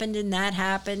 this happened and that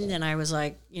happened, and I was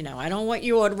like, I don't want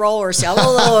you on roller skates. I'm a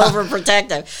little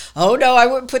overprotective. Oh no, I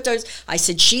wouldn't put those. I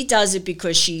said she does it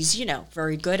because she's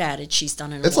very good at it. She's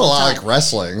done it. It's a lot like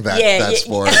wrestling. That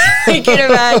sport. I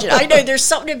can imagine. I know there's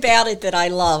something about it that I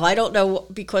love. I don't know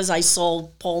because I saw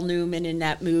Paul Newman in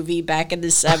that movie back in the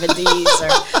 70s,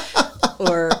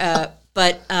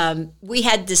 but we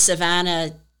had the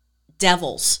Savannah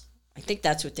Devils. I think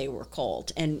that's what they were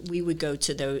called. And we would go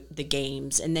to the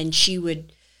games. And then she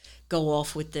would go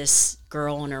off with this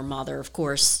girl and her mother. Of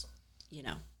course,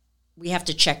 we have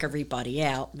to check everybody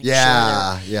out. Make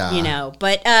sure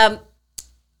But,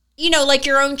 like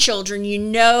your own children,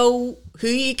 who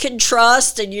you can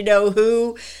trust and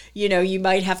who, you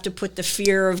might have to put the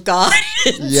fear of God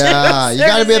into. Yeah, you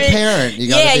got to be a parent.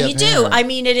 You do. I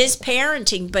mean, it is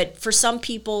parenting. But for some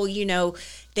people,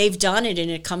 they've done it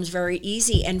and it comes very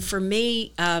easy. And for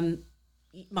me,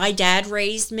 my dad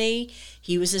raised me.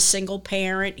 He was a single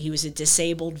parent. He was a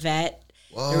disabled vet.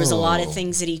 Whoa. There was a lot of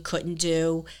things that he couldn't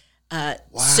do.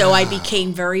 So I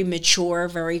became very mature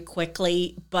very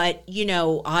quickly. But,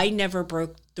 I never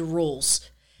broke the rules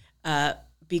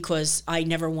because I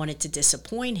never wanted to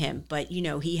disappoint him. But,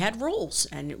 he had rules.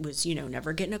 And it was,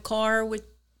 never get in a car with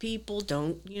people,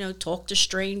 don't talk to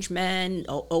strange men,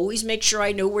 always make sure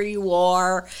I know where you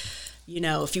are,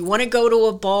 if you want to go to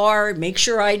a bar, make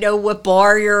sure I know what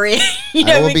bar you're in.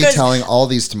 I will be telling all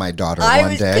these to my daughter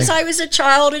one day, because I was a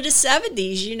child in the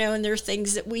 70s, and there are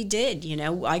things that we did,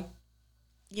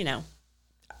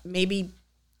 maybe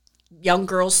young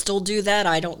girls still do that,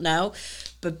 I don't know,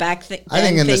 but back then I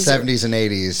think in the 70s and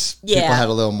 80s, people had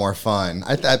a little more fun.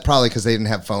 I probably because they didn't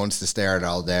have phones to stare at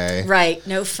all day. Right,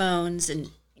 no phones, and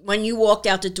when you walked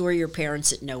out the door, your parents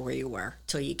didn't know where you were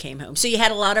till you came home. So you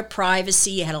had a lot of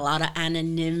privacy, you had a lot of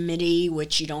anonymity,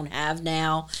 which you don't have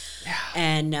now. Yeah.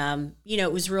 And,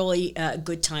 it was really a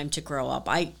good time to grow up.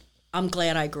 I'm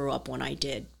glad I grew up when I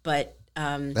did. But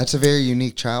that's a very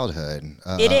unique childhood.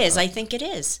 It is. I think it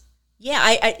is. Yeah,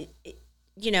 I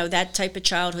that type of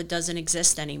childhood doesn't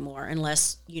exist anymore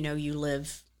unless, you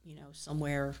live,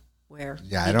 somewhere where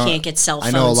you can't get cell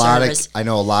phone service. I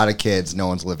know a lot of kids. No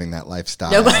one's living that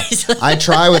lifestyle. I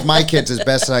try with my kids as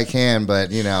best as I can, but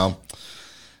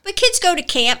But kids go to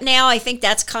camp now. I think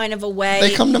that's kind of a way.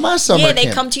 They come to my summer camp. Yeah,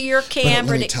 they come to your camp.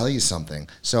 But let me tell you something.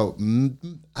 So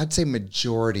I'd say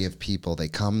majority of people, they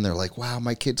come, they're like, wow,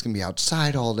 my kid's going to be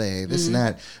outside all day, this and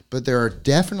that. But there are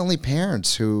definitely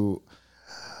parents who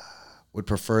would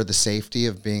prefer the safety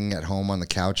of being at home on the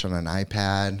couch on an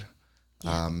iPad.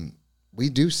 Yeah. We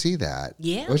do see that,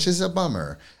 which is a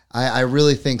bummer. I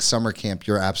really think summer camp,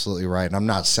 you're absolutely right. And I'm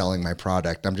not selling my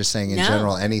product. I'm just saying in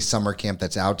general, any summer camp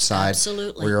that's outside,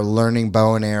 where you're learning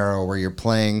bow and arrow, where you're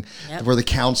playing, where the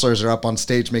counselors are up on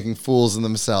stage making fools of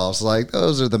themselves. Like,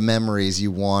 those are the memories you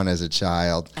want as a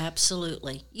child.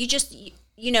 Absolutely. You just,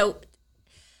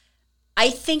 I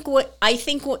think what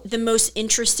the most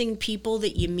interesting people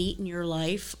that you meet in your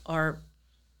life are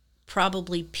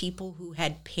probably people who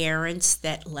had parents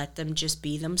that let them just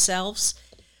be themselves,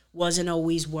 wasn't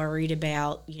always worried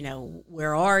about,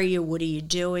 where are you, what are you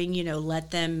doing,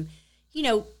 let them,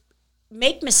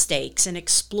 make mistakes and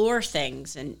explore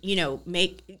things and,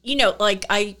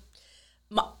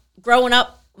 growing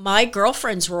up, my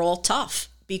girlfriends were all tough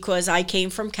because I came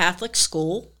from Catholic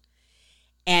school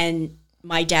and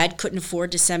my dad couldn't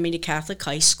afford to send me to Catholic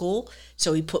high school,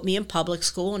 so he put me in public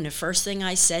school, and the first thing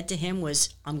I said to him was,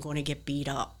 I'm going to get beat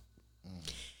up.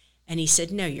 And he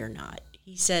said, no, you're not.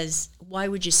 He says, why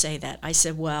would you say that? I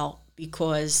said, well,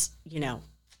 because,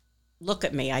 look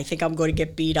at me. I think I'm going to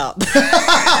get beat up.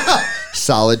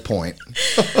 Solid point.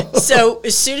 So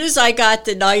as soon as I got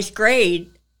to 9th grade,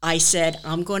 I said,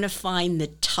 I'm going to find the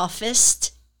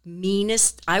toughest,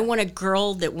 meanest. I want a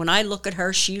girl that when I look at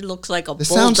her, she looks like a bulldog. This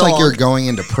sounds like you're going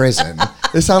into prison.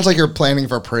 This sounds like you're planning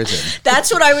for prison.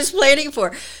 That's what I was planning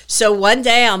for. So one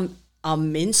day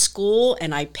I'm in school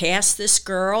and I passed this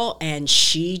girl and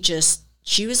she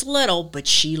was little, but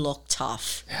she looked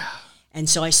tough. Yeah. And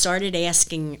so I started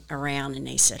asking around, and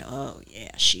they said, oh,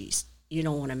 yeah, you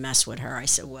don't want to mess with her. I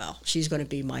said, well, she's going to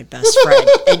be my best friend.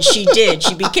 And she did.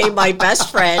 She became my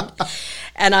best friend.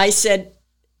 And I said,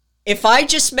 if I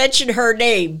just mention her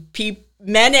name,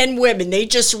 men and women, they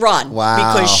just run.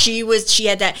 Wow. Because she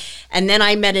had that. And then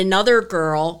I met another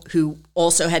girl who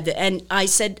also had and I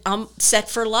said, I'm set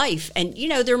for life. And,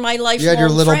 they're my lifelong friends. You had your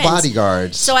little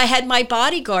bodyguards. So I had my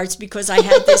bodyguards because I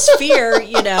had this fear,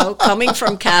 coming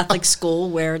from Catholic school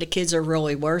where the kids are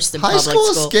really worse than public school.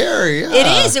 High school is scary, yeah.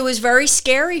 It is. It was very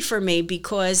scary for me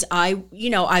because I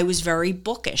was very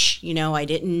bookish.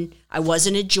 I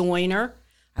wasn't a joiner.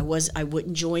 I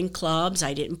wouldn't join clubs.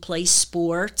 I didn't play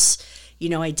sports.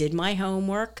 I did my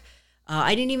homework.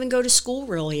 I didn't even go to school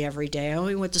really every day. I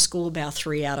only went to school about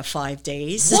 3 out of 5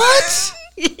 days. What?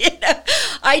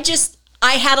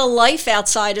 I had a life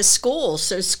outside of school.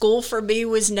 So school for me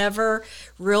was never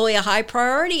really a high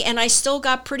priority, and I still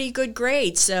got pretty good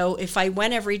grades. So if I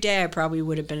went every day, I probably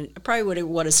would have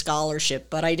won a scholarship,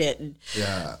 but I didn't.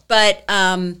 Yeah. But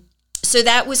so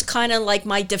that was kind of like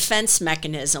my defense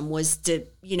mechanism was to,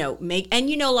 make, and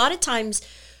a lot of times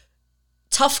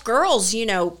tough girls,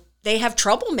 they have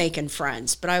trouble making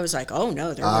friends, but I was like, oh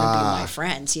no, they're going to be my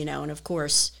friends, and of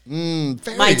course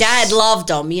my dad loved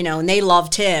them, and they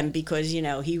loved him because,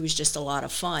 he was just a lot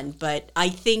of fun, but I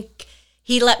think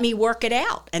he let me work it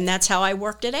out, and that's how I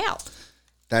worked it out.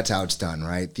 That's how it's done,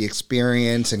 right? The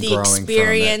experience and growing from it. The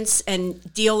experience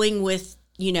and dealing with,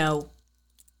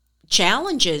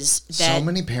 challenges that... So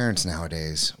many parents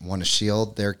nowadays want to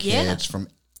shield their kids from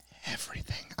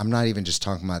everything. I'm not even just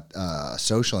talking about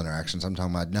social interactions. I'm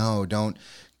talking about, no, don't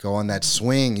go on that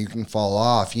swing. You can fall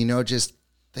off. Just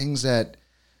things that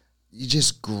you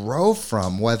just grow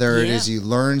from, whether it is you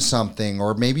learn something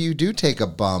or maybe you do take a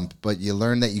bump, but you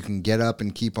learn that you can get up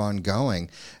and keep on going,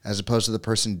 as opposed to the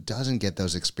person who doesn't get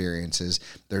those experiences.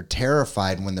 They're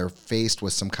terrified when they're faced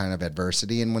with some kind of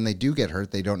adversity, and when they do get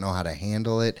hurt, they don't know how to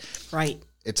handle it. Right.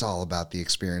 It's all about the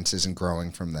experiences and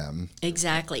growing from them.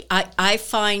 Exactly. I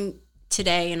find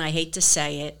today, and I hate to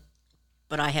say it,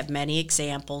 but I have many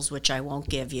examples, which I won't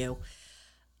give you.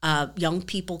 Young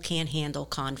people can't handle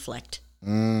conflict.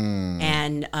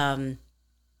 And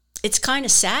it's kind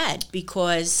of sad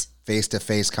because...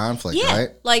 Face-to-face conflict, right?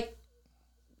 Like,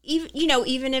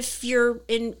 even if you're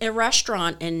in a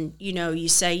restaurant and, you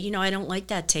say, I don't like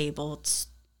that table. It's,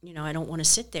 I don't want to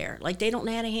sit there. Like, they don't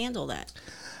know how to handle that.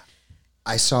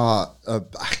 I saw,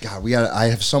 I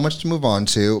have so much to move on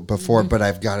to before, but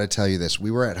I've got to tell you this.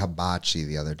 We were at Hibachi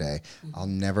the other day. I'll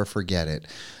never forget it.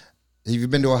 Have you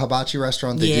been to a hibachi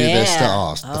restaurant? They do this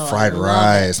to the fried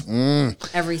rice.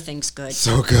 Everything's good.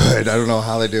 So good. I don't know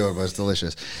how they do it, but it's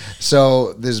delicious.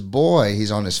 So this boy, he's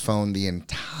on his phone the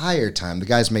entire time. The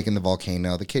guy's making the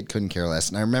volcano. The kid couldn't care less.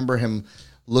 And I remember him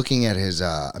looking at his,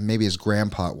 maybe his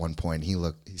grandpa at one point. He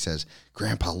says,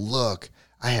 "Grandpa, look,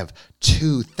 I have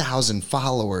 2,000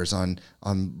 followers on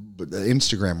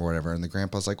Instagram or whatever." And the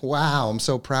grandpa's like, "Wow, I'm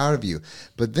so proud of you."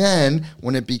 But then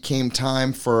when it came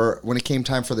time for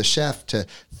the chef to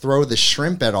throw the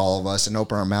shrimp at all of us and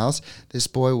open our mouths, this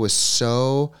boy was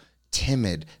so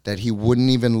timid that he wouldn't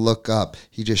even look up.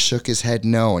 He just shook his head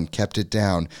no and kept it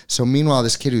down. So meanwhile,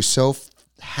 this kid who's so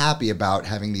happy about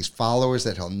having these followers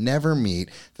that he'll never meet,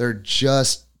 they're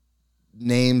just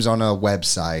names on a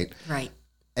website. Right.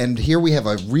 And here we have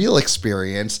a real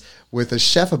experience with a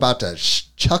chef about to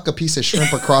chuck a piece of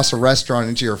shrimp across a restaurant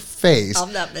into your face.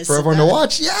 I'm not missing for everyone to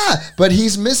watch. Yeah, but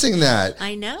he's missing that.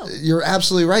 I know. You're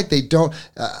absolutely right. They don't.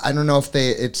 I don't know if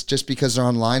it's just because they're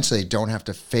online, so they don't have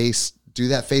to do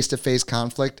that face-to-face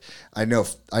conflict. I know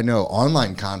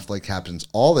online conflict happens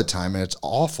all the time, and it's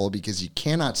awful because you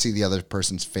cannot see the other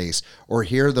person's face or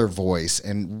hear their voice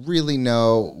and really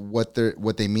know what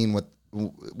they mean with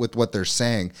what they're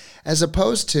saying, as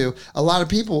opposed to a lot of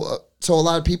people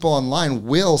online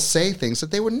will say things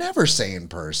that they would never say in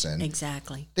person.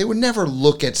 Exactly. They would never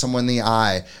look at someone in the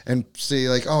eye and say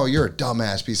like, "Oh, you're a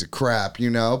dumbass piece of crap,"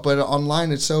 but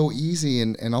online it's so easy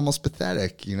and almost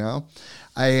pathetic,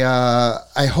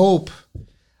 I hope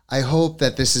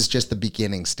that this is just the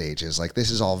beginning stages. Like,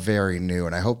 this is all very new,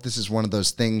 and I hope this is one of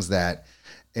those things that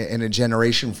in a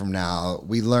generation from now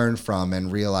we learn from and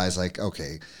realize, like,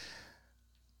 okay,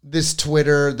 this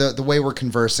Twitter, the way we're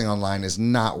conversing online is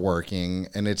not working,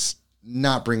 and it's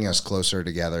not bringing us closer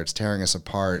together. It's tearing us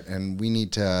apart, and we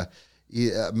need to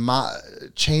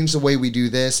change the way we do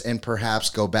this and perhaps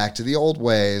go back to the old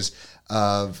ways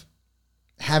of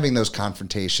having those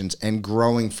confrontations and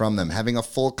growing from them, having a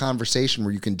full conversation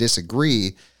where you can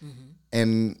disagree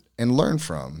and learn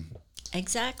from.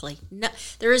 Exactly. No,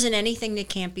 there isn't anything that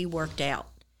can't be worked out.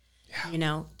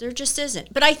 There just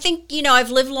isn't. But I think,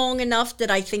 I've lived long enough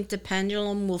that I think the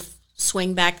pendulum will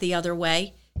swing back the other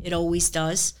way. It always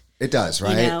does. It does,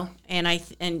 right? And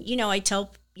I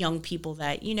tell young people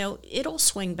that, it'll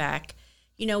swing back.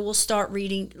 We'll start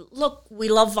reading. Look, we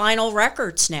love vinyl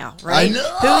records now, right? I know.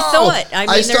 Who thought?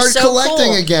 I started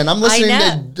collecting cool. again. I'm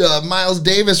listening to Miles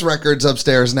Davis records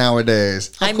upstairs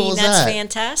nowadays. How cool is that? That's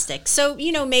fantastic. So,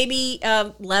 maybe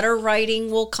letter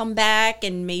writing will come back,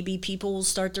 and maybe people will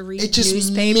start to read newspapers. It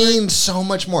just means so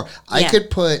much more. I could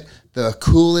put the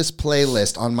coolest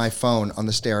playlist on my phone on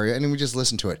the stereo, and we just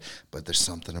listen to it. But there's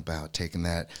something about taking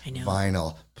that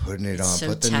vinyl, putting it on,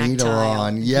 put the needle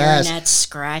on. Yes. Hearing that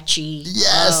scratchy.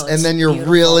 Yes. And then you're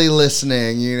really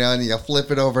listening, and you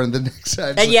flip it over and the next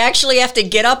side. And you actually have to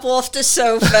get up off the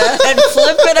sofa and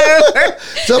flip it over.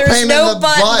 It's a pain in the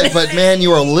butt, but man,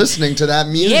 you are listening to that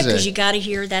music. Yeah, because you got to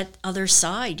hear that other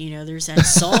side. There's that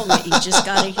song that you just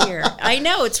got to hear. I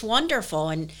know, it's wonderful.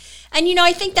 And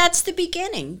I think that's the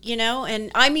beginning,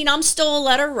 and I'm still a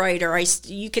letter writer.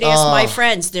 You could ask my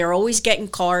friends. They're always getting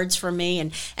cards from me,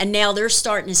 and now they're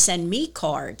starting to send me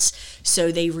cards.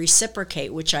 So they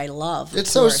reciprocate, which I love.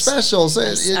 It's so special.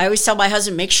 I always tell my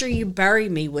husband, make sure you bury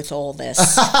me with all this.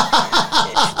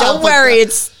 Don't worry,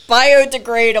 it's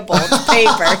biodegradable. It's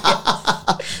paper.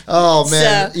 Oh,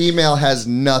 man. Email has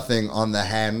nothing on the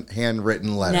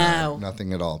handwritten letter. No.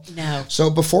 Nothing at all. No. So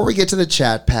before we get to the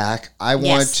chat pack, I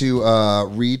want to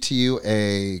read to you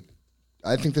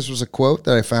I think this was a quote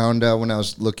that I found when I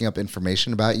was looking up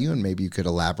information about you, and maybe you could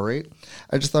elaborate.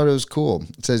 I just thought it was cool.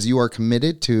 It says, "You are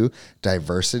committed to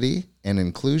diversity and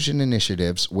inclusion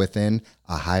initiatives within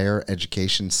a higher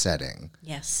education setting."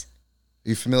 Yes. Are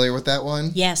you familiar with that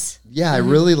one? Yes. Yeah, I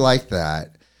really like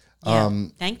that. Yeah,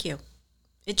 thank you.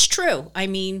 It's true.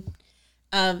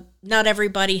 Not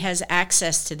everybody has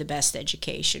access to the best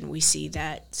education. We see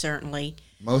that, certainly.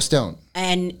 Most don't.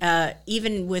 And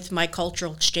even with my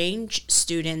cultural exchange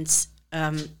students,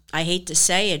 I hate to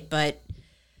say it, but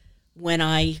when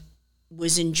I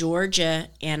was in Georgia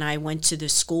and I went to the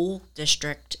school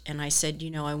district and I said,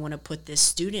 I want to put this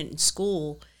student in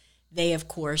school, they, of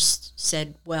course,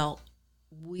 said, well,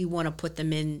 we want to put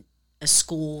them in a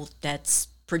school that's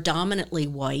predominantly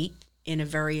white in a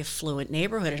very affluent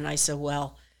neighborhood. And I said,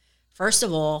 well, first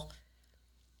of all,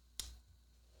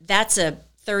 that's a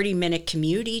 30-minute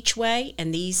commute each way,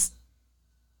 and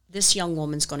this young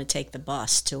woman's going to take the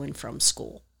bus to and from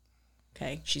school.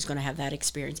 Okay, she's going to have that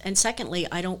experience. And secondly,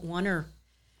 I don't want her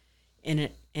in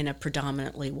a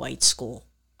predominantly white school.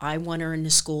 I want her in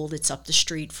the school that's up the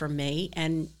street from me,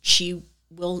 and she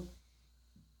will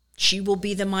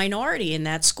be the minority in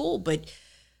that school, but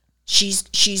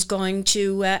she's going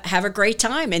to have a great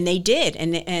time. And they did,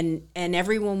 and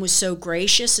everyone was so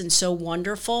gracious and so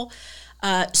wonderful.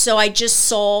 So I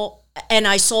saw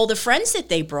the friends that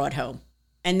they brought home,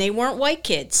 and they weren't white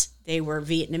kids. They were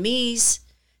Vietnamese,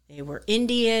 they were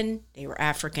Indian, they were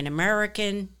African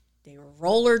American, they were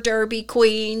roller derby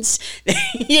queens,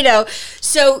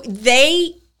 So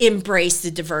they embraced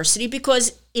the diversity,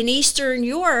 because in Eastern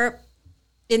Europe,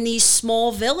 in these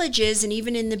small villages and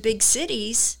even in the big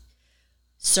cities,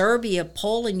 Serbia,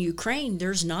 Poland, Ukraine,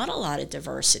 there's not a lot of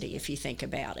diversity if you think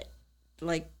about it.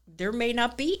 Like, there may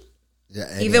not be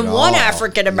even one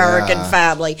African-American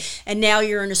family. And now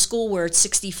you're in a school where it's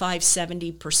 65,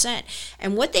 70%.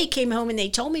 And what they came home and they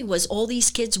told me was, all these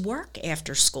kids work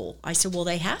after school. I said, well,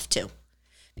 they have to,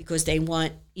 because they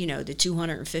want, the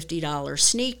 $250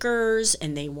 sneakers,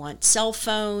 and they want cell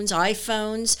phones,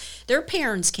 iPhones. Their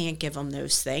parents can't give them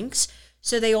those things.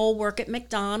 So they all work at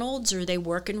McDonald's or they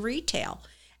work in retail.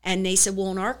 And they said,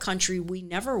 well, in our country, we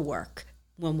never work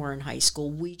when we're in high school.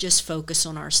 We just focus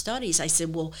on our studies. I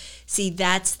said, well, see,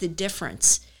 that's the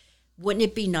difference. Wouldn't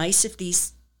it be nice if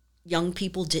these young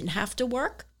people didn't have to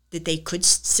work, that they could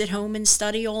sit home and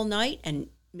study all night and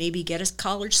maybe get a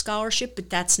college scholarship?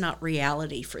 But that's not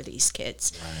reality for these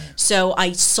kids. Right. So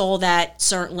I saw that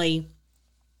certainly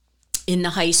in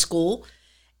the high school.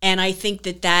 And I think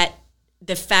that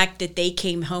the fact that they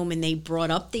came home and they brought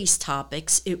up these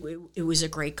topics, it was a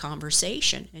great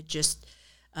conversation. It just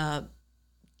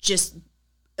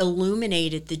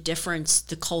illuminated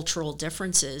the cultural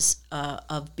differences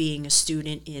of being a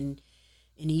student in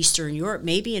Eastern Europe,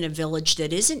 maybe in a village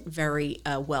that isn't very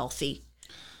wealthy.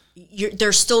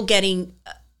 They're still getting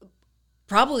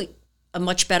probably a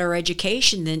much better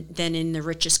education than in the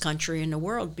richest country in the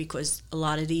world, because a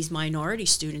lot of these minority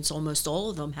students, almost all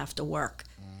of them, have to work.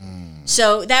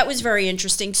 So that was very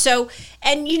interesting. So,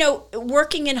 and,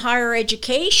 working in higher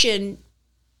education,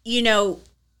 you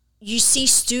see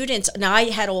students. Now,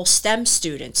 I had all STEM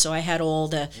students, so I had all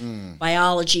the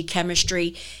biology,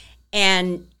 chemistry,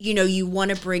 And, you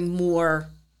want to bring more,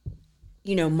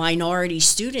 minority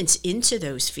students into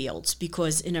those fields,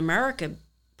 because in America,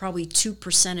 probably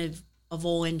 2% of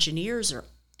all engineers are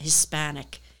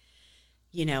Hispanic.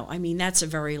 That's a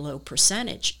very low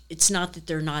percentage. It's not that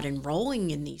they're not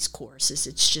enrolling in these courses.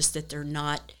 It's just that they're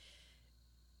not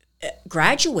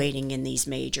graduating in these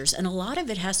majors. And a lot of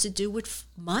it has to do with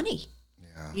money.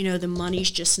 Yeah. The money's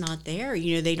just not there.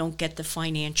 They don't get the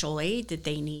financial aid that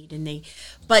they need.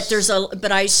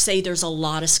 But I say there's a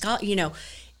lot of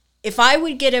if I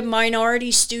would get a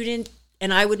minority student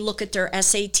and I would look at their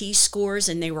SAT scores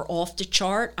and they were off the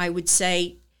chart, I would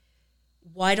say,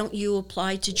 why don't you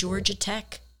apply to Georgia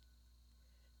Tech?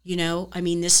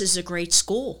 This is a great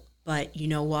school, but you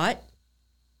know what?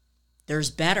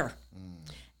 There's better.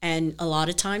 And a lot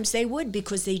of times they would,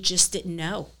 because they just didn't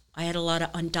know. I had a lot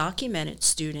of undocumented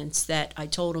students that I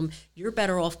told them, you're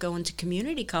better off going to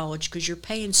community college because you're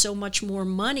paying so much more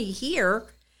money here.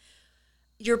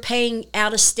 You're paying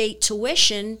out-of-state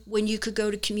tuition when you could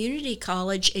go to community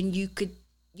college and you could,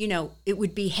 it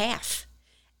would be half.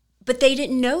 But they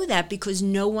didn't know that because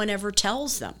no one ever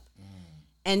tells them.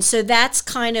 And so that's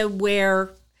kind of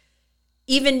where,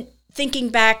 even thinking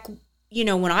back,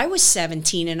 when I was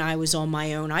 17 and I was on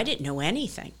my own, I didn't know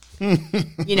anything.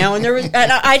 And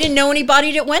I didn't know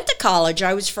anybody that went to college.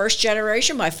 I was first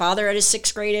generation. My father had a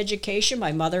 6th grade education.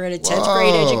 My mother had a 10th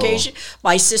grade education.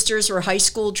 My sisters were high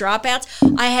school dropouts.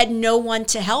 I had no one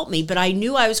to help me, but I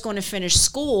knew I was going to finish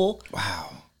school. Wow.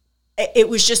 It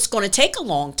was just going to take a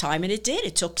long time, and it did.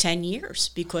 It took 10 years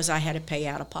because I had to pay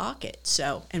out of pocket,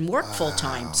 and work full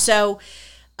time. So,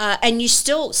 and you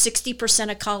still, 60%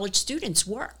 of college students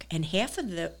work, and half of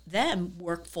them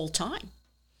work full time.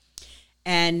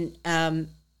 And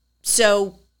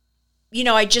so,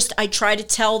 I try to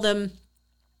tell them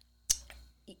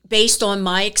based on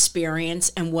my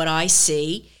experience and what I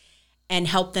see, and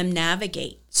help them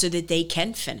navigate so that they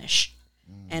can finish.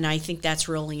 And I think that's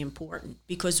really important,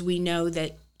 because we know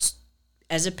that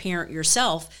as a parent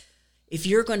yourself, if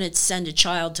you're going to send a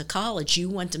child to college, you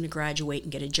want them to graduate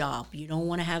and get a job. You don't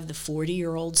want to have the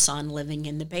 40-year-old son living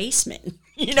in the basement.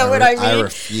 You know what I mean? I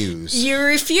refuse. You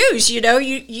refuse. You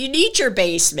need your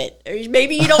basement. Or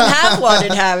maybe you don't have one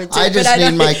in Hamilton. I just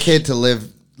need my kid to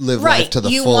live life to the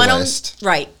fullest.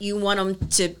 You want them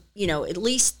to, at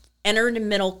least enter the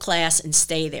middle class and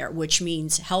stay there, which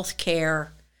means health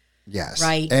care. Yes.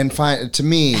 Right. And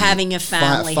having a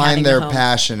family, find their a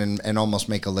passion and almost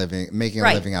making a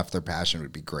living off their passion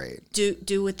would be great.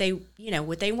 Do what they,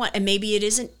 what they want. And maybe it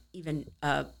isn't even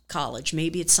college.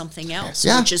 Maybe it's something else,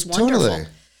 yeah, which is wonderful. Totally.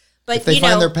 But if they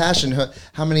find their passion,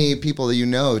 how many people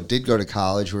that did go to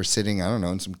college who are sitting, I don't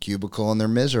know, in some cubicle and they're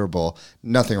miserable?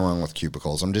 Nothing wrong with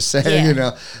cubicles. I'm just saying, and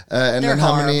they're then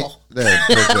how horrible. They're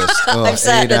just I've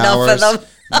sat 8 enough hours. of them.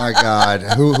 My God,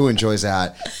 who enjoys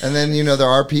that? And then, there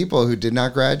are people who did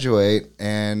not graduate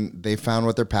and they found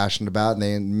what they're passionate about, and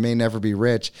they may never be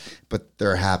rich, but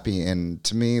they're happy. And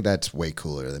to me, that's way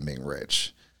cooler than being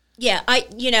rich. Yeah.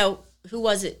 Who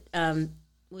was it?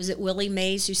 Was it Willie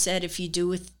Mays who said, if you do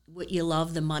with what you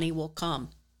love, the money will come?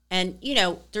 And,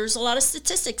 there's a lot of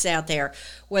statistics out there,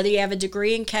 whether you have a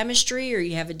degree in chemistry or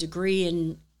you have a degree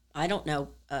in, I don't know,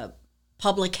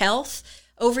 public health.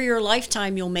 Over your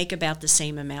lifetime, you'll make about the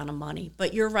same amount of money.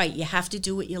 But you're right. You have to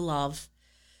do what you love,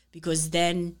 because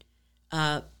then,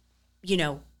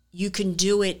 you can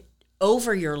do it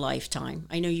over your lifetime.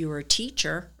 I know you were a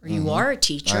teacher, or you are a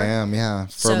teacher. I am, yeah.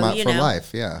 For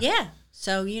life, yeah. Yeah.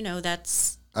 So,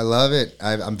 that's... I love it.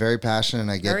 I'm very passionate, and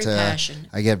I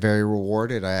get very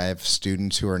rewarded. I have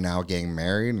students who are now getting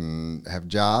married and have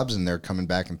jobs, and they're coming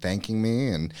back and thanking me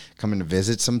and coming to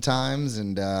visit sometimes.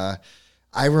 And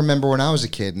I remember when I was a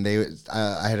kid, and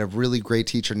I had a really great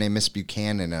teacher named Miss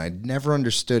Buchanan, and I never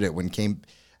understood it when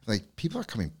people are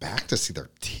coming back to see their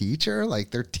teacher,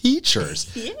 like they're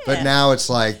teachers. Yeah. But now it's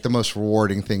like the most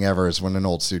rewarding thing ever is when an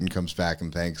old student comes back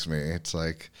and thanks me. It's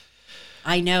like,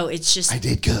 I know, it's just... I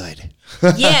did good.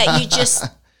 Yeah,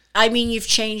 you've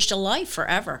changed a life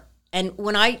forever. And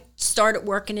when I started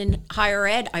working in higher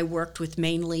ed, I worked with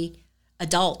mainly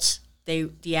adults.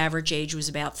 The average age was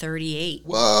about 38.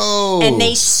 Whoa. And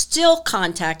they still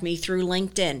contact me through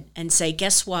LinkedIn and say,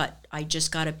 guess what? I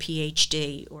just got a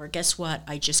PhD. Or guess what?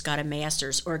 I just got a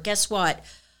master's. Or guess what?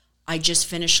 I just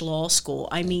finished law school.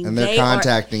 I mean, and they're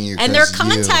contacting you. And they're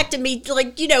contacting me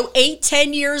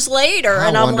 8-10 years later. How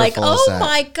and I'm like, oh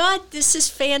my God, this is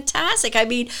fantastic. I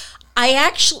mean,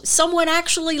 someone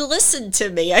actually listened to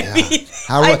me. I mean,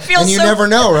 I feel you never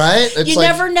know, right? You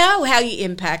never know how you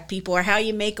impact people or how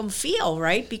you make them feel,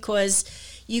 right? Because,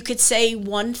 you could say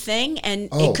one thing and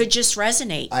it could just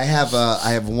resonate. I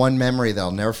have one memory that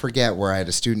I'll never forget where I had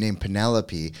a student named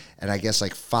Penelope, and I guess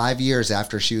like 5 years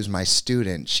after she was my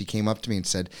student, she came up to me and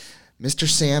said, Mr.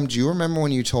 Sam, do you remember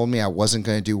when you told me I wasn't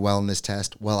going to do well in this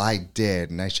test? Well, I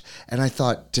did. And I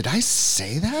thought, did I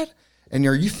say that? And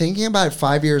are you thinking about it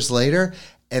 5 years later?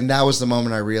 And that was the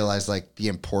moment I realized, like, the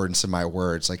importance of my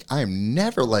words. Like, I am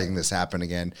never letting this happen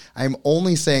again. I'm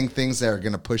only saying things that are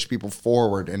going to push people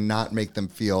forward and not make them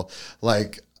feel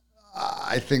like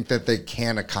I think that they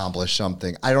can accomplish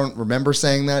something. I don't remember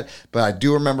saying that, but I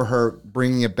do remember her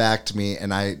bringing it back to me,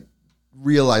 and I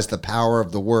realized the power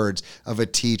of the words of a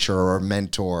teacher or a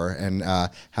mentor and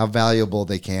how valuable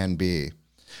they can be.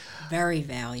 Very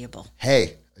valuable.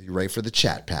 Hey. Are you ready for the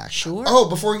chat pack? Sure. Oh,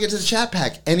 before we get to the chat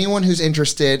pack, anyone who's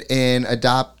interested in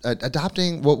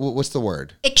adopting, what's the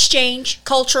word? Exchange,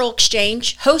 cultural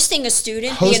exchange, hosting a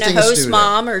student, being a host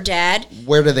mom or dad.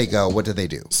 Where do they go? What do they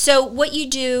do? So what you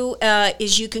do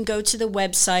is you can go to the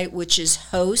website, which is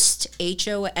host,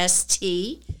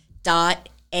 host.ASSE.com.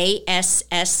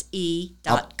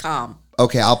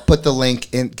 Okay, I'll put the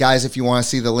link in. Guys, if you want to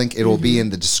see the link, it will be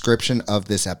in the description of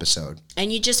this episode.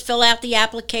 And you just fill out the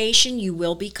application. You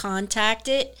will be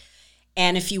contacted.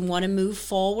 And if you want to move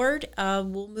forward,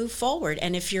 we'll move forward.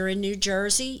 And if you're in New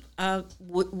Jersey,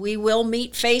 we will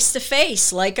meet face to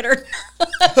face, like it or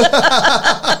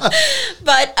not.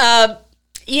 But, and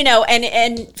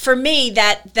for me,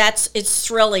 it's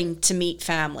thrilling to meet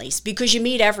families because you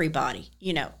meet everybody,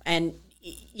 and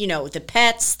the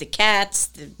pets, the cats,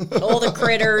 all the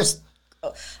critters.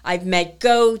 I've met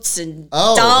goats and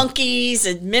donkeys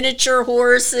and miniature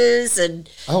horses and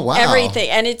everything.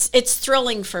 And it's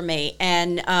thrilling for me.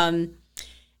 And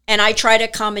I try to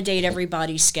accommodate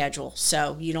everybody's schedule.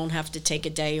 So you don't have to take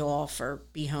a day off or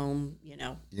be home,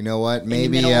 You know what?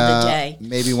 Maybe in the middle of the day.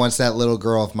 Maybe once that little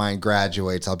girl of mine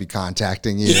graduates, I'll be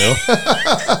contacting you.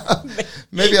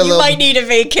 Maybe you might need a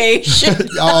vacation.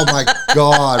 Oh my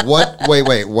God.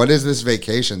 Wait. What is this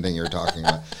vacation thing you're talking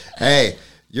about? Hey,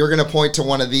 you're going to point to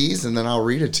one of these and then I'll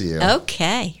read it to you.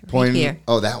 Okay. Point right here.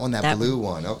 Oh, that one, that blue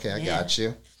one. Okay, I got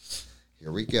you.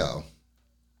 Here we go.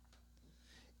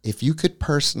 If you could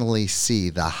personally see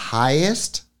the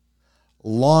highest,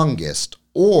 longest,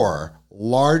 or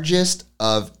largest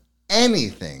of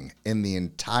anything in the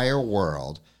entire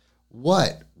world,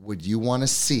 what would you want to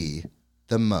see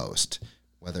the most?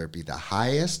 Whether it be the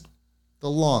highest, the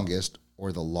longest,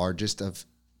 or the largest of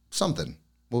something.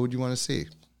 What would you want to see?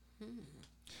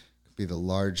 Could be the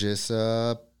largest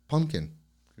pumpkin.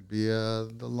 Could be the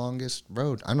longest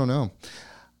road. I don't know.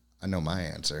 I know my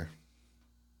answer.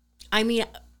 I mean,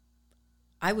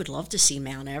 I would love to see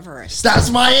Mount Everest. That's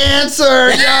my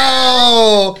answer,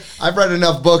 yo! I've read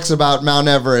enough books about Mount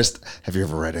Everest. Have you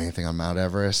ever read anything on Mount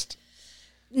Everest?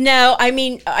 No, I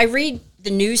mean, I read the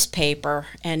newspaper,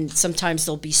 and sometimes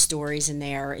there'll be stories in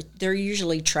there. They're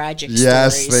usually tragic stories.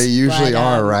 Yes, they usually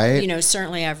are, right?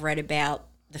 Certainly I've read about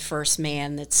the first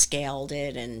man that scaled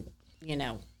it and,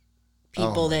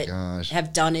 people that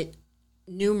have done it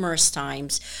numerous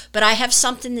times. But I have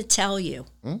something to tell you.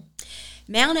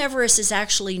 Mount Everest is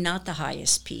actually not the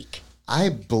highest peak. I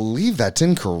believe that's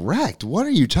incorrect. What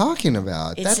are you talking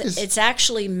about? It's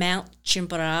actually Mount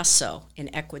Chimborazo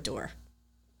in Ecuador.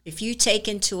 If you take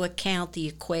into account the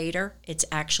equator, it's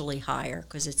actually higher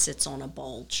because it sits on a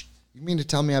bulge. You mean to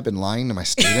tell me I've been lying to my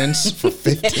students for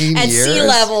 15 At years? At sea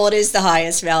level, it is the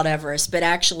highest Mount Everest, but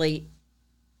actually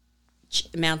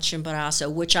Mount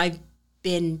Chimborazo, which I've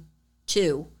been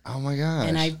to. Oh my gosh.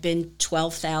 And I've been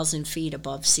 12,000 feet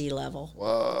above sea level.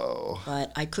 Whoa.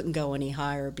 But I couldn't go any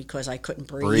higher because I couldn't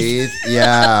breathe.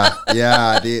 Yeah.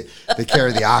 They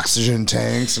carry the oxygen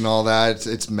tanks and all that.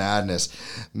 It's madness.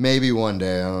 Maybe one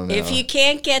day, I don't know. If you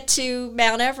can't get to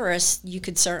Mount Everest, you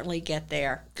could certainly get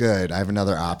there. Good. I have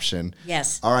another option.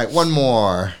 Yes. All right, one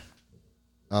more.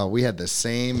 Oh, we had the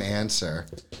same answer.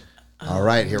 All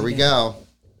right, here we go.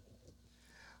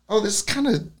 Oh, this is kind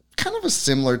of a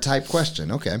similar type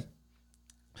question. Okay.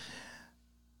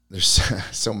 There's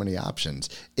so many options.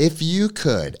 If you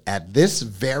could, at this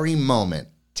very moment,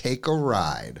 take a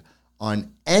ride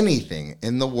on anything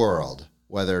in the world,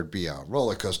 whether it be a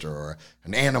roller coaster or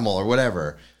an animal or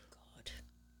whatever,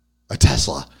 a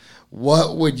Tesla,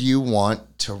 what would you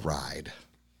want to ride?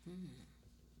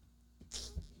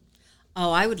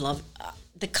 Oh, I would love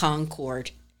the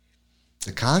Concorde.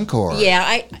 The Concorde?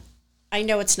 Yeah, I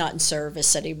know it's not in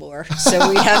service anymore, so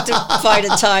we have to find a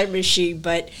time machine.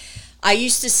 But I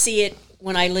used to see it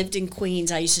when I lived in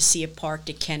Queens. I used to see it parked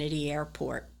at Kennedy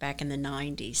Airport back in the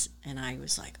 90s, and I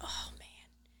was like, oh, man,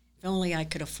 If only I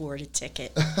could afford a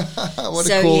ticket. What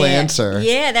a cool answer.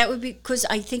 Yeah, that would be, because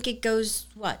I think it goes,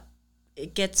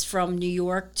 it gets from New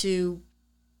York to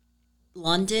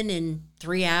London in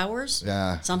 3 hours?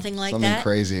 Yeah. Something like Something that.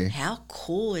 crazy. How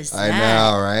cool is I that?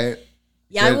 know, right?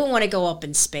 Yeah, I wouldn't want to go up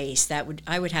in space.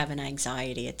 I would have an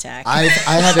anxiety attack. I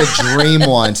had a dream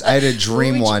once. I had a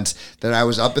dream once that I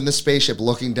was up in the spaceship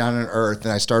looking down on Earth,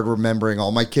 and I started remembering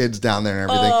all my kids down there and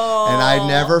everything. Oh. And I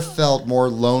never felt more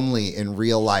lonely in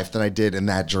real life than I did in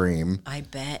that dream. I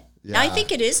bet. Yeah. I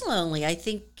think it is lonely. I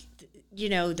think,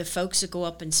 the folks that go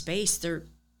up in space, they're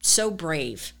so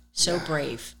brave. So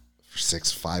brave. For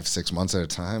 5-6 months at a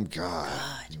time. God.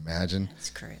 Can you imagine? That's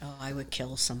crazy. Oh, I would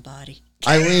kill somebody.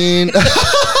 Eileen,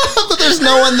 but there's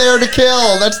no one there to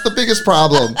kill. That's the biggest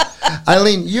problem.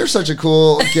 Eileen, you're such a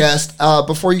cool guest.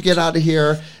 Before you get out of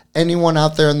here, anyone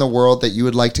out there in the world that you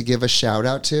would like to give a shout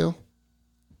out to?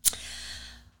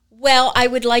 Well, I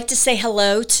would like to say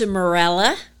hello to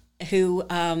Morella, who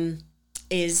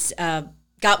is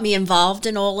got me involved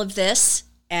in all of this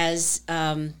as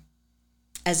a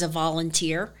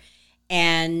volunteer.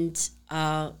 And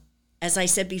as I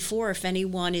said before, if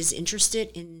anyone is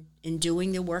interested in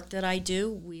doing the work that I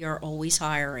do, we are always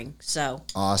hiring. So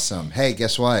awesome. Hey,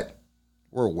 guess what?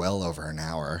 We're well over an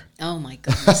hour. Oh my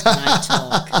goodness, can I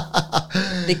talk?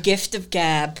 The gift of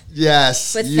gab.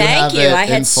 Yes. But thank you. I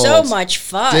had so much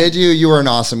fun. Did you? You were an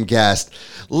awesome guest.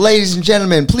 Ladies and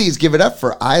gentlemen, please give it up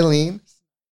for Eileen.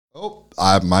 Oh,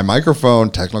 my microphone,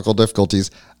 technical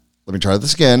difficulties. Let me try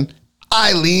this again.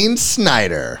 Eileen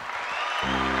Snyder.